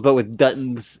goggles, but with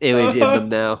Dutton's image in them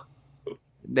now.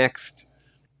 Next.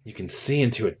 You can see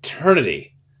into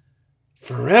eternity.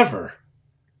 Forever.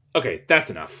 Okay,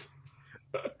 that's enough.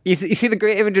 You see, the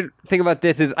great image thing about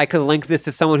this is I could link this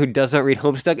to someone who does not read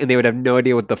Homestuck, and they would have no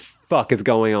idea what the fuck is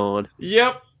going on.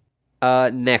 Yep.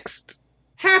 Next.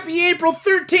 Happy April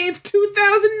 13th,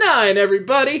 2009,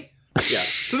 everybody! Yeah,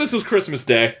 so this was Christmas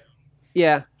Day.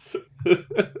 Yeah.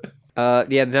 Now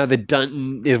the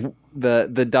Dutton is...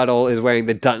 The Duddle is wearing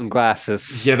the Dutton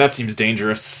glasses. Yeah, that seems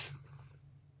dangerous.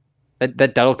 That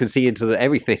Duddle can see into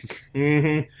everything.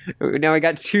 Mm-hmm. Now I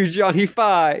got 2 Johnny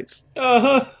 5s.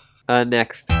 Uh-huh.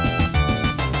 Next.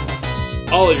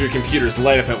 All of your computers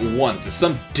light up at once as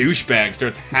some douchebag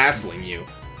starts hassling you.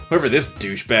 Whoever this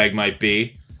douchebag might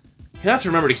be. You have to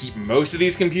remember to keep most of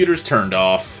these computers turned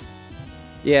off.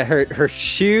 Yeah, her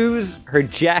shoes, her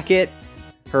jacket,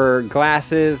 her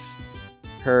glasses,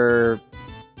 her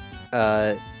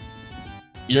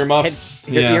earmuffs.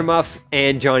 Earmuffs,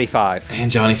 and Johnny 5.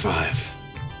 And Johnny 5.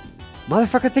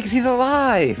 Motherfucker thinks he's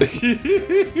alive.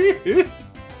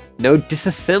 No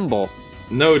disassemble.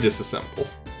 No disassemble.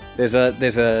 There's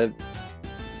a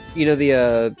you know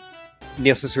the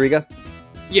Neil Cicierega?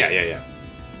 Yeah.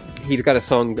 He's got a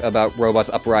song about robots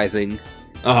uprising.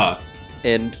 Uh-huh.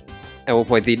 And at one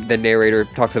point the narrator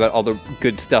talks about all the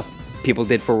good stuff people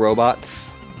did for robots.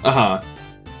 Uh-huh.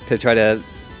 To try to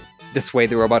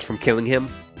dissuade the robots from killing him.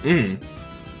 Mm.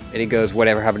 And he goes,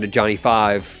 whatever happened to Johnny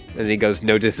 5? And then he goes,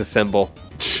 no disassemble.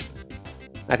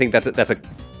 I think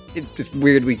it's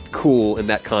weirdly cool in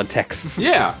that context.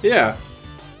 Yeah.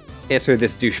 Answer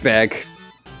this douchebag.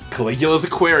 Caligula's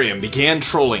aquarium began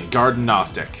trolling Garden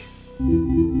Gnostic.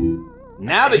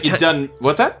 Now that you've done...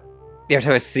 What's that? Every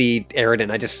time I see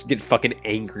Aridin, I just get fucking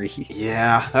angry.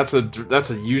 Yeah, that's a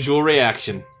usual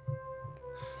reaction.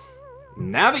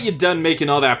 Now that you're done making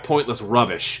all that pointless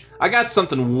rubbish, I got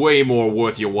something way more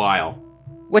worth your while.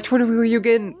 Which one were you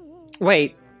getting?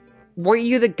 Wait, weren't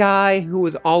you the guy who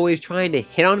was always trying to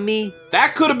hit on me?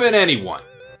 That could have been anyone.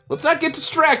 Let's not get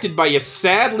distracted by your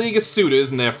sad League of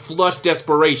Suitors and their flush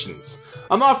desperations.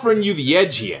 I'm offering you the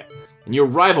edge here, and your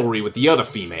rivalry with the other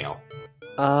female.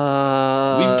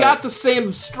 We've got the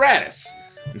same stratus.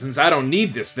 And since I don't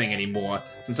need this thing anymore,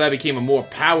 since I became a more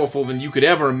powerful than you could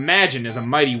ever imagine as a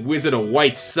mighty wizard of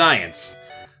white science,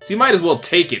 So you might as well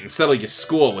take it and settle your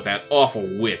score with that awful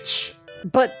witch.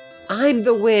 But I'm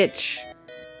the witch.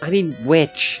 I mean,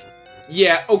 witch.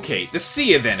 Yeah, okay, to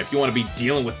see you then if you want to be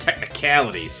dealing with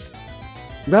technicalities.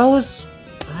 Rose?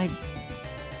 I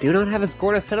do not have a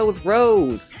score to settle with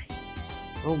Rose.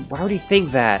 Oh, why would he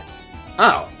think that?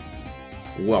 Oh.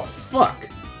 Well, fuck.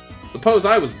 Suppose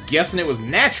I was guessing it was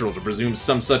natural to presume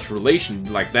some such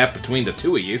relation like that between the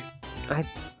two of you. I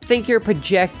think you're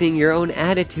projecting your own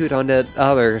attitude onto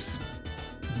others.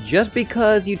 Just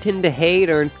because you tend to hate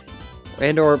or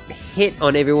hit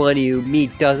on everyone you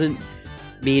meet doesn't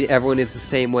mean everyone is the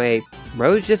same way.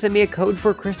 Rose just sent me a code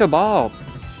for Crystal Ball.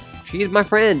 She is my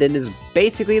friend and is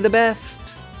basically the best.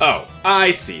 Oh,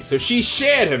 I see. So she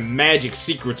shared her magic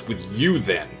secrets with you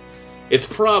then. It's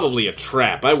probably a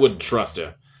trap. I wouldn't trust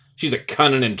her. She's a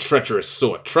cunning and treacherous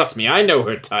sort. Trust me, I know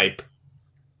her type.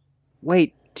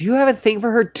 Wait, do you have a thing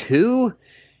for her too?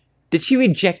 Did she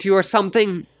reject you or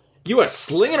something? You are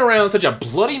slinging around such a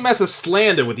bloody mess of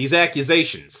slander with these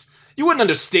accusations. You wouldn't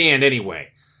understand anyway.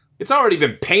 It's already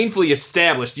been painfully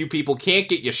established you people can't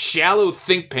get your shallow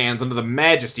think pans under the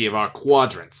majesty of our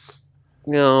quadrants.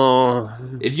 No.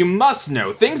 If you must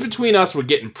know, things between us were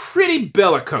getting pretty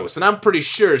bellicose, and I'm pretty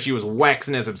sure she was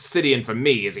waxing as obsidian for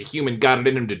me as a human got it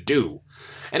in him to do.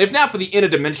 And if not for the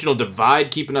interdimensional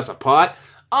divide keeping us apart,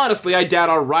 honestly, I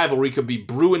doubt our rivalry could be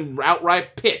brewing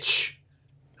outright pitch.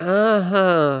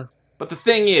 Uh-huh. But the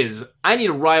thing is, I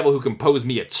need a rival who can pose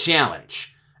me a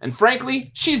challenge. And frankly,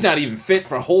 she's not even fit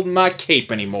for holding my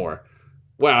cape anymore.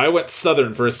 Wow, I went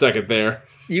southern for a second there.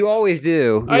 You always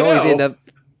do. I know. Always end up...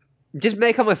 Just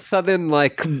make him a southern,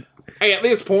 like... Hey, at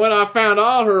this point, I found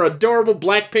all her adorable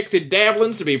black pixie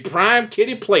dabblings to be prime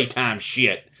kitty playtime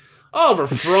shit. All of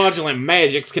her fraudulent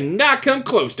magics cannot come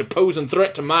close to posing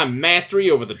threat to my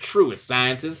mastery over the truest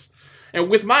sciences.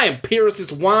 And with my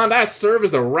empiricist wand, I serve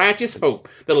as the righteous hope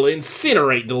that'll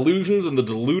incinerate delusions and the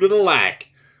deluded alike.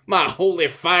 My holy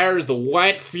fire is the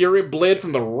white fury bled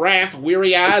from the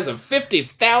wrath-weary eyes of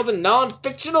 50,000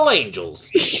 non-fictional angels.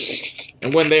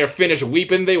 And when they are finished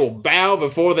weeping, they will bow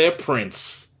before their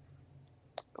prince.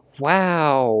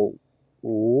 Wow.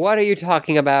 What are you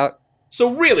talking about?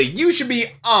 So really, you should be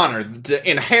honored to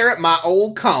inherit my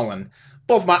old calling.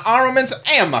 Both my armaments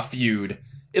and my feud.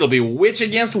 It'll be witch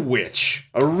against witch.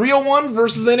 A real one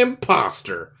versus an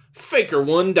imposter. Faker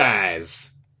one dies.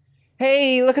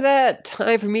 Hey, look at that.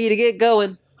 Time for me to get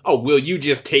going. Oh, will you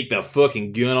just take the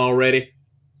fucking gun already?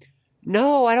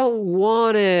 No, I don't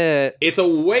want it. It's a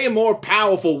way more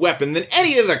powerful weapon than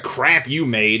any of the crap you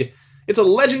made. It's a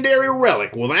legendary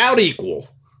relic without equal.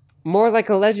 More like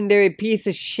a legendary piece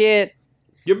of shit.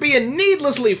 You're being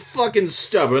needlessly fucking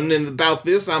stubborn, and about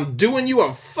this, I'm doing you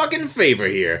a fucking favor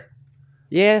here.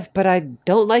 Yes, but I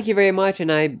don't like you very much,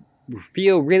 and I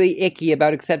feel really icky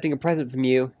about accepting a present from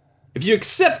you. If you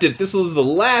accept it, this is the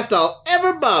last I'll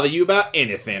ever bother you about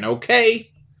anything,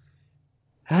 okay?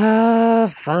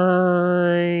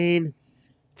 Fine.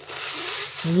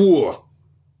 Phew.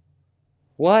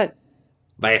 What?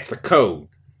 That's the code.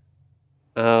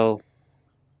 Oh.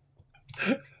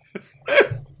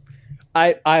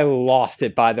 I lost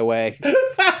it, by the way.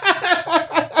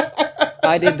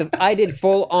 I did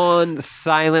full on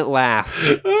silent laugh.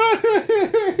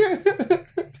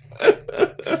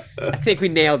 I think we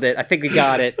nailed it. I think we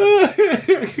got it.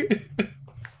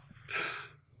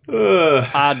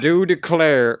 I do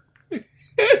declare.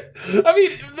 I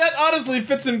mean, that honestly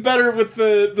fits in better with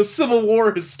the Civil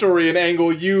War historian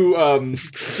angle you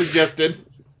suggested.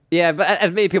 Yeah, but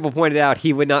as many people pointed out,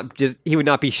 he would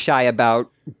not be shy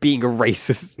about being a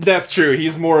racist. That's true.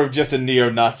 He's more of just a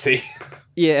neo-Nazi.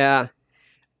 Yeah.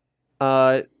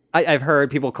 I've heard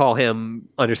people call him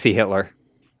Undersea Hitler.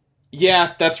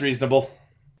 Yeah, that's reasonable.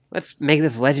 Let's make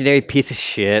this legendary piece of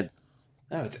shit.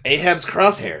 Oh, it's Ahab's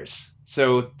crosshairs.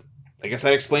 So, I guess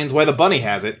that explains why the bunny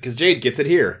has it, because Jade gets it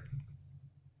here.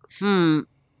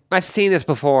 I've seen this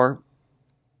before.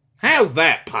 How's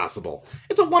that possible?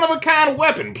 It's a one-of-a-kind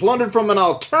weapon plundered from an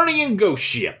Alternian ghost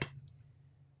ship.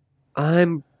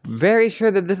 I'm very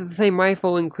sure that this is the same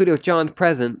rifle included with John's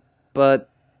present, but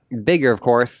bigger, of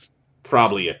course.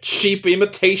 Probably a cheap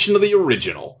imitation of the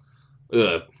original.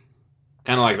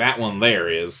 Kind of like that one there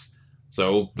is.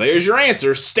 So, there's your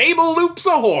answer. Stable loops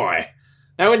ahoy!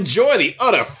 Now enjoy the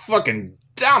utter fucking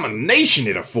domination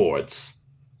it affords.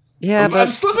 Yeah, I'm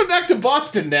slipping back to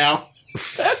Boston now.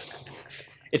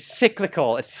 It's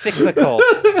cyclical. It's cyclical.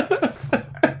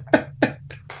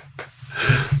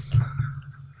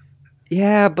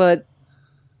 Yeah, but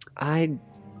I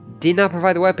did not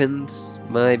provide the weapons.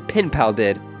 My pen pal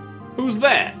did. Who's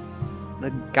that?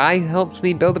 The guy who helped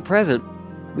me build the present.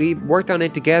 We worked on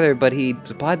it together, but he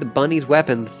supplied the bunnies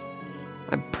weapons.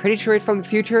 I'm pretty sure it's from the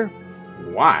future,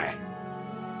 Why?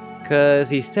 because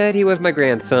he said he was my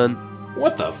grandson.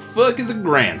 What the fuck is a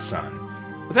grandson?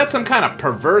 Is that some kind of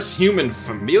perverse human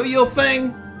familial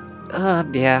thing?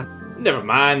 Yeah. Never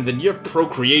mind, then your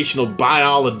procreational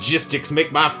biologistics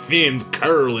make my fins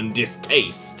curl in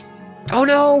distaste. Oh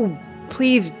no!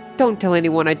 Please don't tell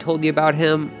anyone I told you about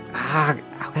him. How can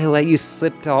I let you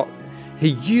slip to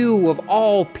you of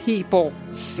all people?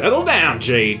 Settle down,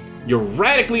 Jade. You're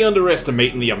radically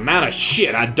underestimating the amount of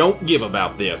shit I don't give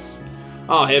about this.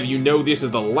 I'll have you know this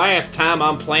is the last time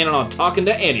I'm planning on talking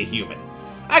to any human.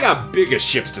 I got bigger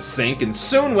ships to sink, and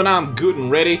soon when I'm good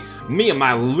and ready, me and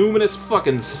my luminous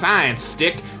fucking science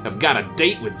stick have got a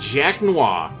date with Jack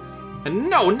Noir. And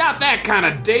no, not that kind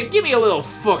of date. Give me a little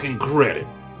fucking credit.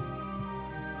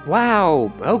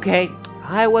 Wow, okay.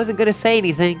 I wasn't gonna say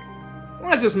anything.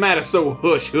 Why is this matter so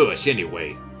hush-hush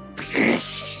anyway?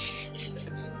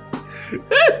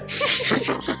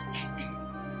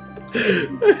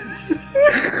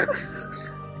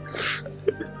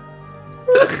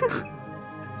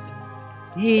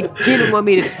 He didn't want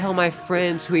me to tell my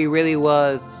friends who he really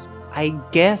was. I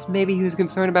guess maybe he was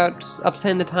concerned about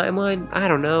upsetting the timeline? I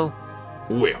don't know.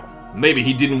 Well, maybe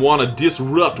he didn't want to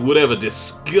disrupt whatever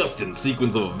disgusting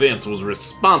sequence of events was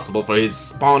responsible for his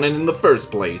spawning in the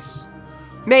first place.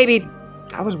 Maybe.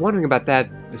 I was wondering about that,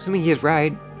 assuming he is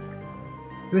right.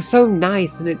 It was so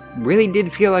nice, and it really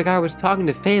did feel like I was talking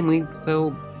to family,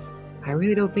 so I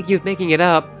really don't think he was making it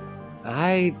up.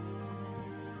 I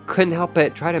couldn't help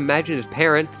but try to imagine his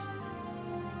parents,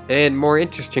 and more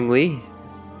interestingly,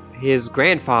 his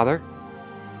grandfather.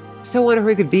 Still wonder who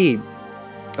he could be.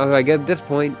 Although I guess at this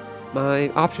point, my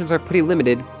options are pretty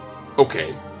limited.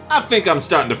 Okay, I think I'm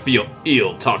starting to feel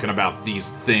ill talking about these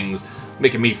things,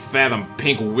 making me fathom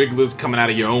pink wigglers coming out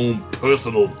of your own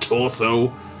personal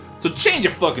torso. So change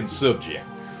your fucking subject.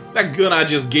 That gun I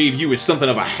just gave you is something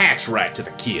of a hatch right to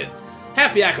the kid.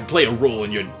 Happy I could play a role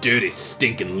in your dirty,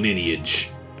 stinking lineage.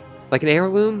 Like an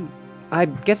heirloom? I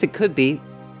guess it could be.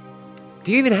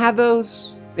 Do you even have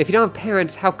those? If you don't have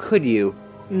parents, how could you?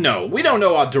 No, we don't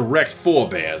know our direct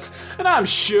forebears, and I'm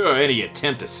sure any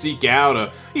attempt to seek out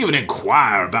or even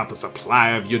inquire about the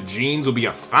supply of your genes would be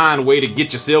a fine way to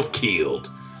get yourself killed.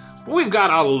 But we've got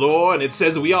our lore, and it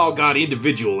says we all got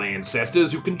individual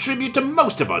ancestors who contribute to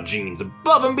most of our genes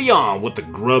above and beyond what the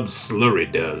grub slurry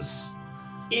does.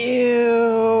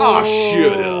 Ew. Aw,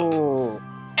 shut up.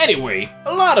 Anyway,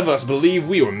 a lot of us believe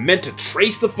we were meant to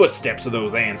trace the footsteps of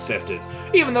those ancestors,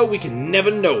 even though we can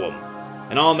never know them.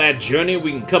 And on that journey,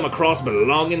 we can come across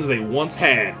belongings they once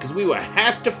had, because we will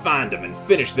have to find them and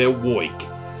finish their work.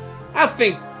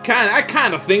 I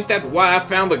kind of think that's why I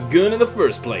found the gun in the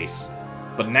first place.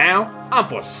 But now, I'm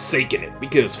forsaking it,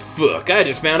 because fuck, I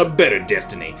just found a better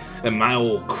destiny than my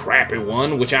old crappy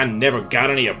one, which I never got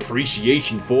any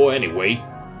appreciation for anyway.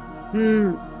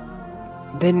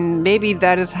 Then maybe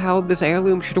that is how this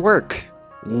heirloom should work.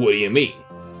 What do you mean?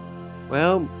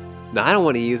 Well, I don't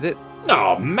want to use it.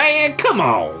 Aw, man, come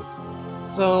on!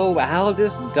 So I'll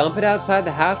just dump it outside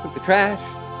the house with the trash.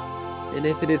 And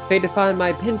if it is fate to find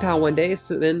my pen pal one day,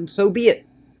 then so be it.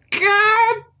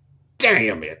 God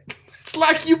damn it! It's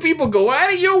like you people go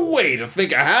out of your way to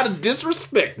think of how to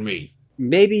disrespect me.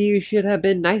 Maybe you should have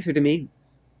been nicer to me.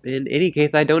 In any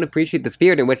case, I don't appreciate the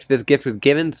spirit in which this gift was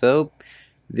given, so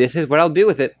this is what I'll do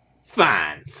with it.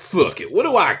 Fine, fuck it, what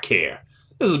do I care?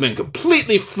 This has been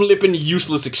completely flippin'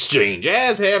 useless exchange,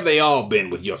 as have they all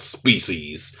been with your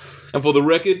species. And for the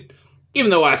record, even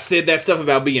though I said that stuff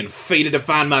about being fated to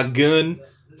find my gun,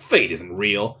 fate isn't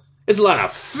real. It's a lot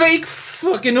of fake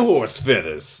fucking horse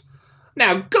feathers.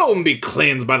 Now go and be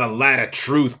cleansed by the light of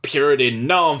truth, purity,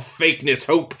 non-fakeness,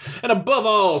 hope, and above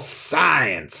all,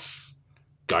 science.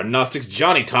 Gardenostics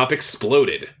Johnny Top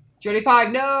exploded. Johnny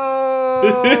 5,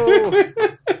 no!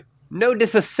 No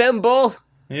disassemble!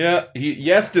 Yeah,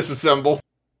 yes, disassemble.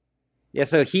 Yeah,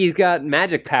 so he's got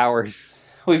magic powers.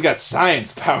 Well, he's got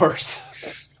science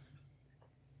powers.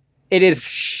 It is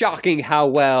shocking how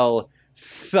well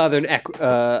Southern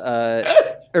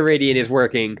Iridian is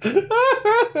working.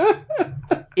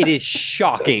 It is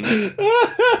shocking.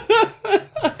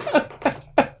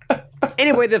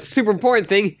 Anyway, the super important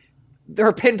thing,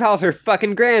 her pen pal's her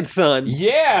fucking grandson.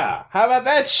 Yeah, how about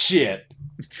that shit?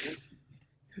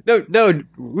 No,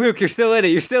 Luke, you're still in it.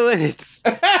 You're still in it.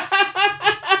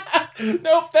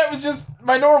 Nope, that was just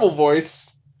my normal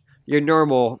voice. Your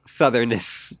normal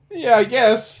southernness. Yeah, I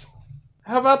guess.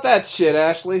 How about that shit,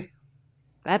 Ashley?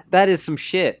 That is some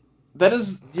shit. That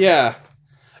is, yeah.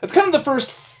 It's kind of the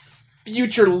first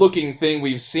future-looking thing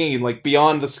we've seen, like,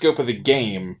 beyond the scope of the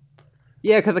game.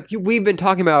 Yeah, because like we've been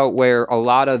talking about where a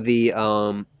lot of the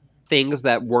things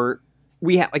that weren't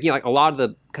we have like a lot of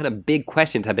the kind of big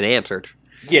questions have been answered.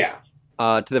 Yeah.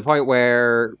 To the point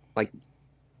where like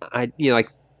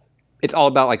like it's all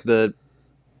about like the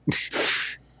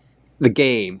the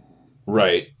game.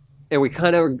 Right. And we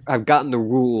kind of have gotten the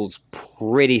rules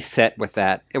pretty set with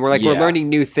that. And we're Yeah. learning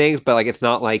new things, but like it's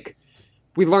not like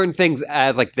we learn things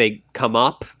as like they come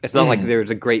up. It's not like there's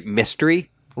a great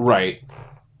mystery. Right.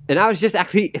 And I was just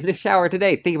actually in the shower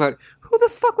today thinking about who the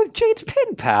fuck was Jade's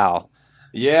pen pal?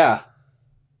 Yeah.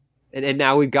 And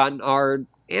now we've gotten our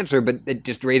answer, but it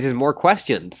just raises more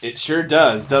questions. It sure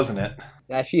does, doesn't it?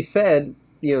 As she said,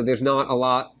 there's not a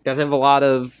lot, doesn't have a lot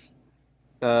of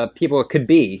people it could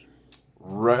be.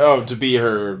 Right. Oh, to be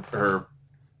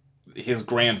his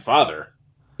grandfather.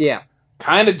 Yeah.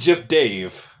 Kind of just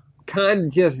Dave. Kind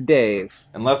of just Dave.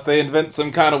 Unless they invent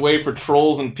some kind of way for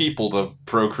trolls and people to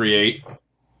procreate.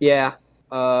 Yeah.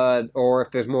 Or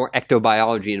if there's more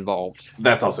ectobiology involved.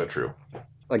 That's also true.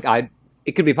 Like,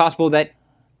 it could be possible that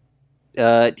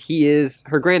he is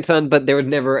her grandson, but there was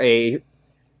never a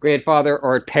grandfather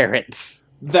or parents.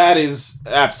 That is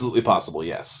absolutely possible,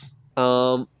 yes.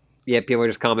 Yeah, people are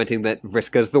just commenting that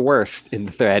Vriska's the worst in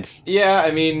the thread. Yeah,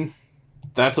 I mean,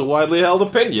 that's a widely held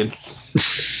opinion.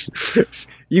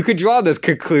 You could draw those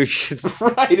conclusions.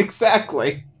 Right,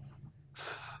 exactly.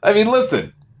 I mean,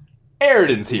 listen.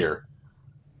 Eridan's here.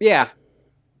 Yeah.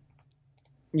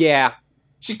 Yeah.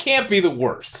 She can't be the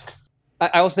worst.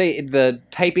 I will say the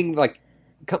typing, like,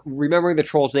 remembering the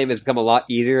troll's name has become a lot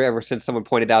easier ever since someone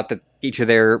pointed out that each of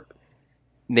their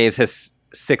names has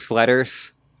 6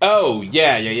 letters. Oh,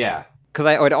 yeah. Because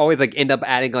I would always, like, end up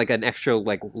adding, like, an extra,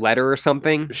 like, letter or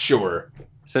something. Sure.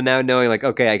 So now knowing, like,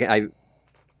 okay, you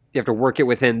have to work it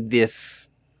within this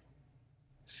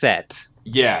set.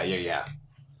 Yeah.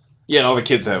 Yeah, and all the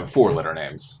kids have 4-letter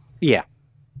names. Yeah.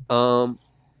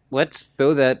 Let's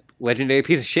throw that legendary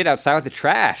piece of shit outside with the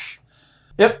trash.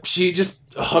 Yep, she just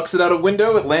hucks it out a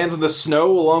window, it lands in the snow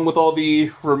along with all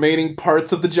the remaining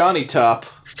parts of the Johnny Top.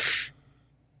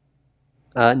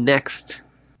 Next.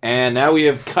 And now we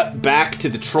have cut back to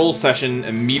the troll session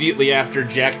immediately after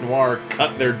Jack Noir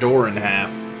cut their door in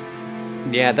half.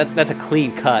 Yeah, that's a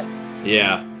clean cut.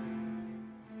 Yeah.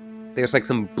 There's like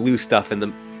some blue stuff in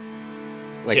the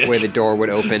where the door would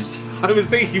open. I was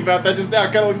thinking about that just now.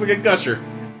 It kind of looks like a gusher.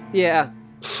 Yeah.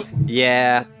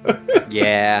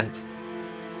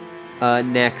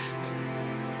 Next.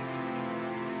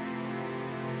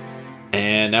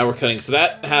 And now we're cutting. So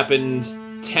that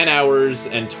happened 10 hours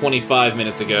and 25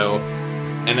 minutes ago.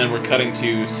 And then we're cutting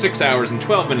to 6 hours and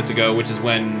 12 minutes ago, which is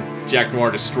when Jack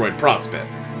Noir destroyed Prospect.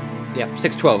 Yeah,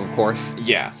 6:12, of course.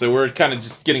 Yeah, so we're kind of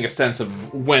just getting a sense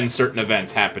of when certain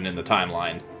events happen in the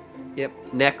timeline. Yep,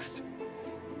 next.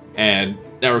 And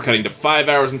now we're cutting to 5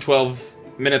 hours and 12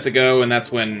 minutes ago, and that's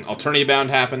when Alternia Bound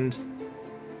happened.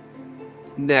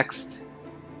 Next.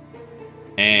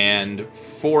 And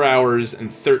 4 hours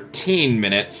and 13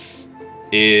 minutes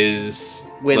is...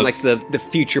 when, like, the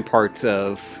future parts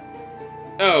of...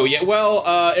 Oh, yeah, well,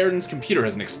 Eridan's computer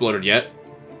hasn't exploded yet.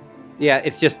 Yeah,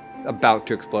 it's just about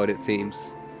to explode, it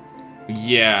seems.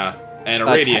 Yeah, and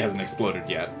Aradia hasn't exploded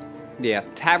yet. Yeah,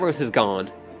 Tavros is gone.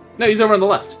 No, he's over on the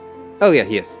left. Oh, yeah,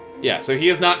 he is. Yeah, so he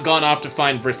has not gone off to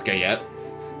find Vriska yet.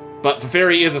 But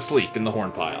Feferi is asleep in the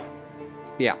horn pile.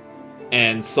 Yeah.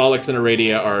 And Solix and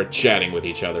Aradia are chatting with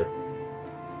each other.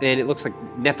 And it looks like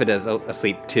Nepida's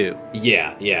asleep, too.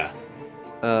 Yeah.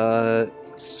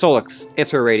 Solix,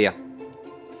 answer radio.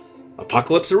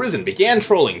 Apocalypse Arisen began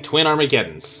trolling Twin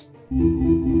Armageddons.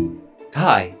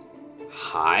 Hi.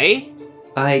 Hi?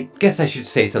 I guess I should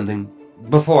say something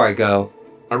before I go.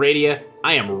 Aradia,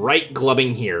 I am right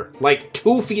glubbing here, like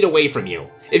 2 feet away from you.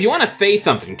 If you want to say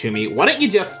something to me, why don't you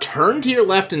just turn to your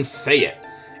left and say it?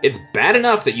 It's bad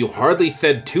enough that you hardly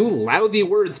said 2 lousy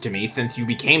words to me since you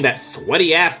became that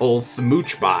sweaty asshole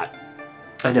Smoochbot.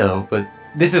 I know, but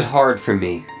this is hard for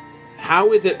me.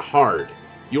 How is it hard?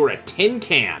 You're a tin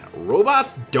can.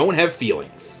 Robots don't have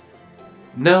feelings.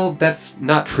 No, that's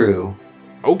not true.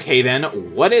 Okay then,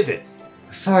 what is it?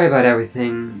 Sorry about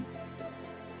everything.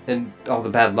 And all the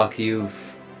bad luck you've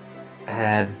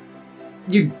had.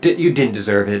 You didn't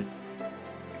deserve it.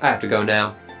 I have to go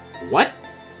now. What?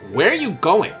 Where are you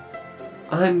going?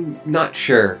 I'm not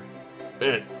sure.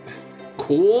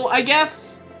 Cool, I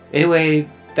guess? Anyway,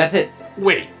 that's it.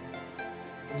 Wait.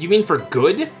 You mean for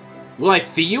good? Will I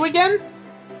see you again?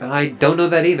 I don't know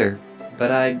that either.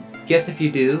 But I guess if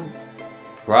you do,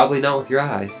 probably not with your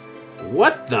eyes.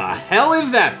 What the hell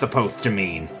is that supposed to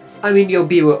mean? I mean, you'll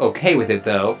be okay with it,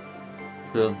 though.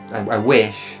 Well, I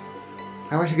wish.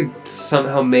 I wish I could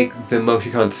somehow make the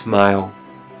Moshikon smile.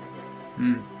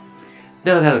 No,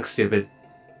 that looks stupid.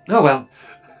 Oh well.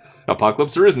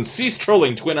 Apocalypse Arisen, cease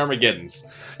trolling Twin Armageddons.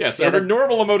 Yeah, so her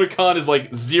normal emoticon is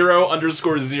like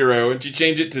 0_0, and she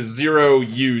changed it to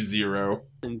 0U0.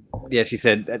 Yeah, she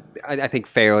said, I think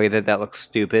fairly that looks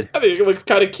stupid. I think it looks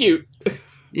kind of cute.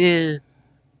 Yeah.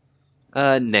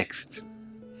 Next.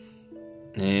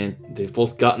 And they've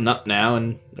both gotten up now,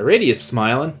 and Iradia's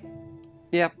smiling.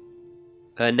 Yep.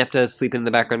 Nepta's sleeping in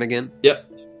the background again.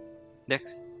 Yep.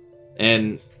 Next.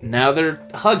 And now they're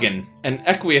hugging, and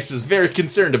Equius is very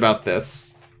concerned about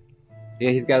this. Yeah,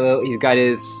 he's got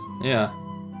his... Yeah.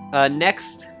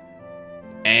 Next.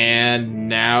 And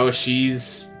now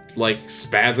she's, like,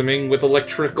 spasming with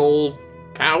electrical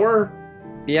power?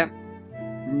 Yep.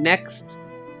 Next.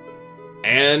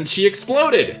 And she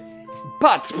exploded!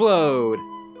 Butt-splode!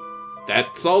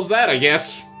 That solves that, I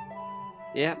guess.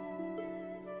 Yep.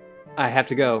 I have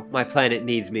to go. My planet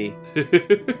needs me.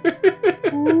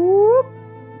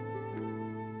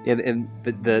 And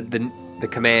the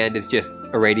command is just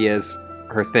Iradia's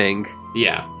her thing.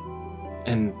 Yeah.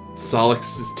 And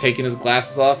Solix is taking his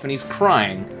glasses off and he's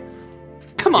crying.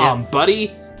 Come on,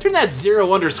 buddy! Turn that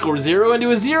 0_0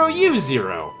 into a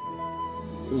 0U0!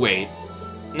 Wait.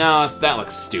 No, that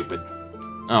looks stupid.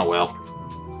 Oh well.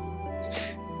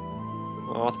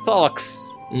 Aw, Solix.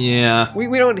 Yeah.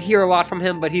 We don't hear a lot from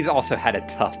him, but he's also had a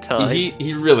tough time.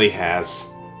 He really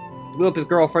has. Blew up his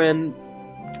girlfriend,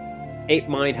 ate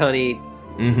mind honey,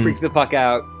 Mhm. freaked the fuck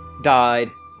out, died,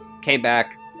 came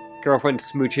back, girlfriend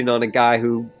smooching on a guy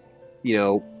who,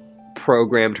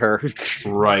 programmed her.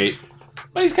 Right.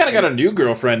 But he's kind of got a new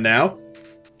girlfriend now.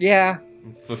 Yeah.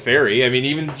 Fairy. I mean,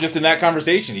 even just in that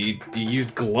conversation, he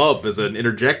used glub as an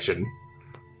interjection.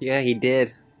 Yeah, he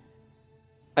did.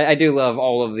 I do love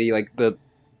all of the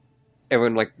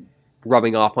everyone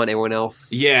rubbing off on everyone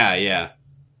else. Yeah.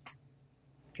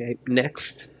 Okay,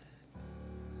 next.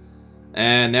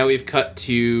 And now we've cut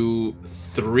to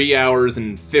 3 hours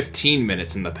and 15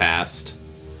 minutes in the past.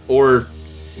 Or...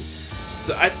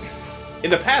 in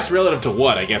the past relative to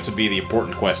what, I guess, would be the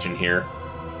important question here.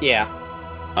 Yeah.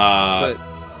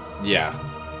 Yeah.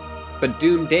 But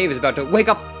Doom Dave is about to wake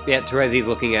up! Yeah, Terezi's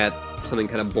looking at something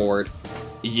kind of bored.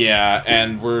 Yeah,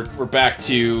 and we're back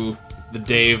to the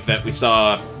Dave that we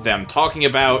saw them talking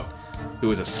about, who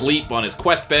was asleep on his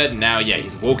quest bed, and now,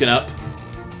 he's woken up.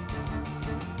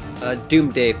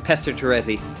 Doom Dave, pester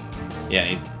Terezi. Yeah,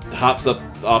 and he hops up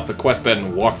off the quest bed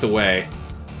and walks away.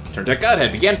 Turned out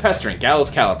Godhead began pestering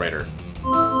Gallows Calibrator.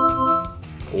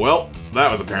 Well, that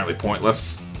was apparently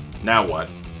pointless. Now what?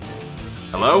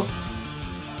 Hello?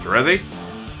 Terezi?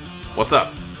 What's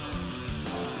up?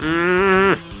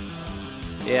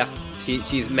 Yeah,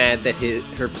 she's mad that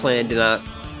her plan did not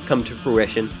come to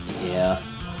fruition. Yeah.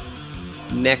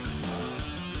 Next.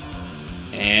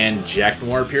 And Jack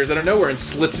Noir appears out of nowhere and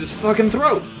slits his fucking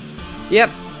throat.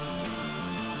 Yep.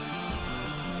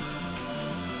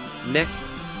 Next.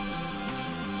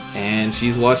 And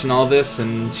she's watching all this,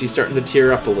 and she's starting to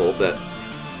tear up a little bit.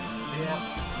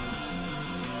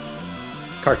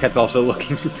 Karkat's also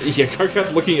looking. Yeah,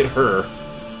 Karkat's looking at her.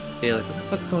 Yeah, like, what the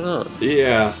fuck's going on?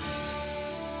 Yeah.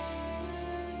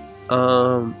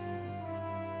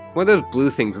 What are those blue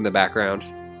things in the background?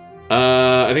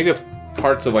 I think that's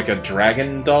parts of, a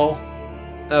dragon doll.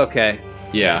 Okay.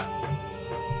 Yeah.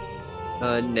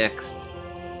 Next.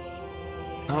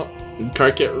 Oh,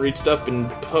 Karkat reached up and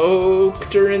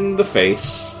poked her in the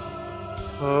face.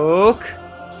 Poke.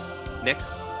 Next.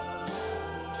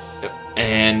 Yep.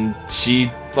 And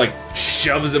she,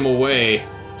 shoves him away.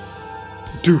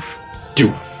 Doof.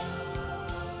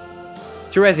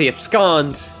 Terezi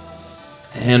absconds.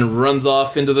 And runs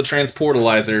off into the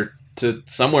transportalizer to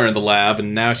somewhere in the lab,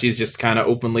 and now she's just kind of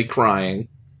openly crying.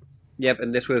 Yep,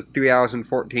 and this was 3 hours and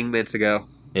 14 minutes ago.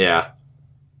 Yeah.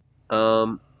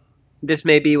 This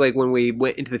may be when we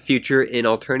went into the future in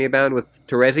Alternia Bound with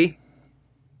Terezi.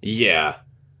 Yeah.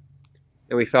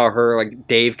 And we saw her,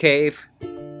 Dave Cave.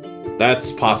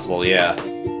 That's possible, yeah.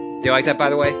 Do you like that, by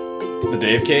the way? The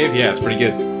Dave Cave? Yeah, it's pretty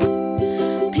good.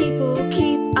 People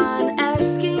keep on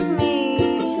asking me,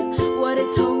 what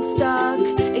is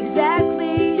Homestuck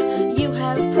exactly? You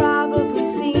have probably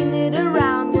seen it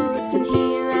around. Well, listen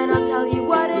here and I'll tell you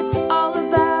what it's all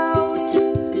about.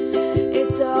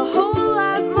 It's a whole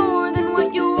lot more than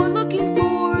what you're looking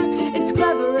for. It's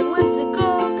clever and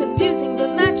whimsical, confusing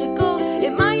but magical.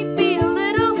 It might be a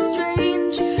little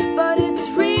strange, but it's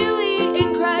really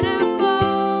incredible.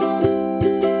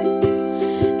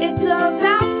 It's about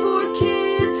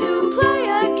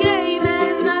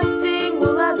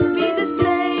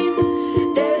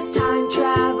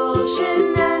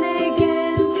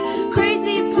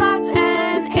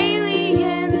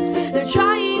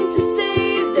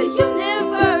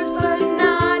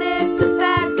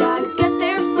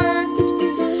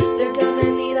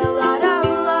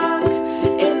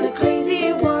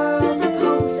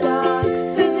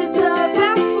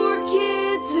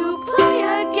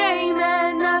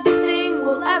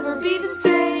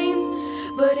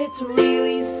it's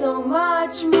really so